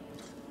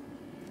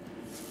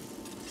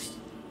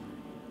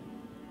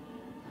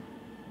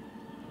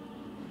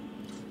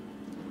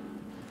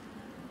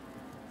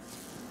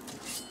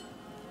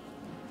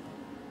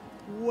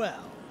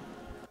 Well.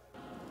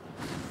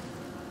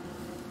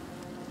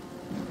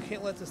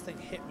 Can't let this thing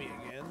hit me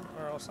again,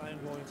 or else I'm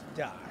going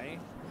to die.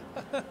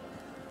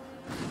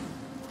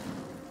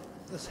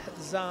 This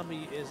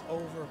zombie is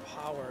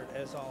overpowered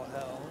as all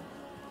hell.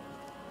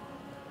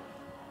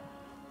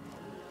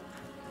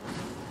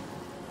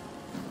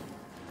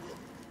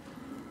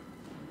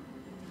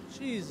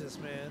 Jesus,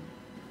 man.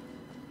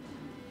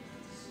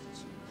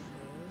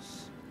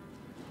 Jesus.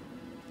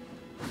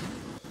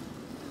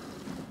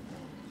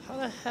 How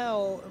the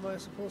hell am I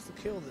supposed to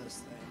kill this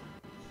thing?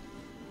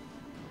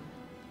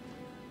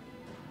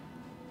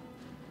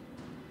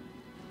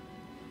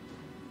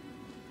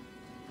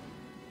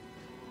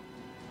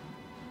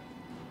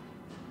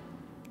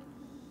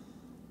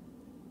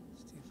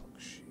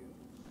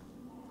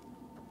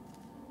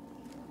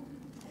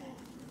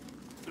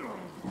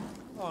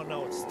 Oh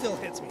no, it still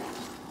hits me.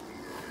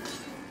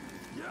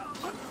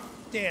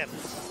 Damn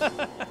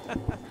it.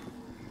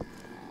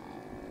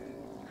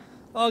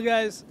 Well,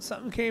 guys,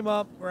 something came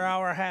up. We're an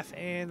hour and a half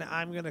in.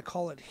 I'm going to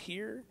call it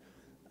here.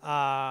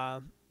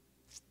 Some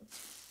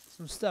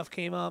stuff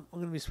came up. I'm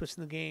going to be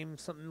switching the game.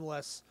 Something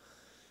less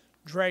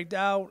dragged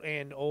out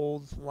and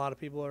old. A lot of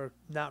people are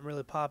not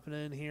really popping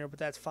in here, but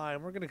that's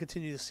fine. We're going to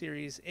continue the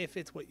series if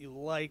it's what you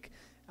like.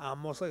 I'm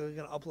most likely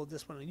going to upload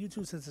this one on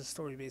YouTube since it's a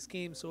story-based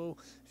game. So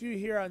if you're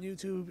here on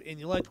YouTube and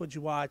you liked what you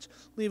watch,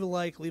 leave a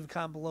like, leave a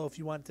comment below if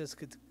you want this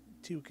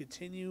to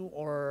continue,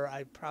 or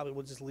I probably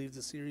will just leave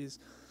the series.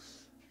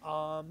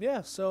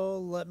 Yeah, so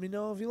let me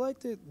know if you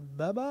liked it.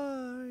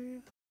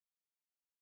 Bye-bye.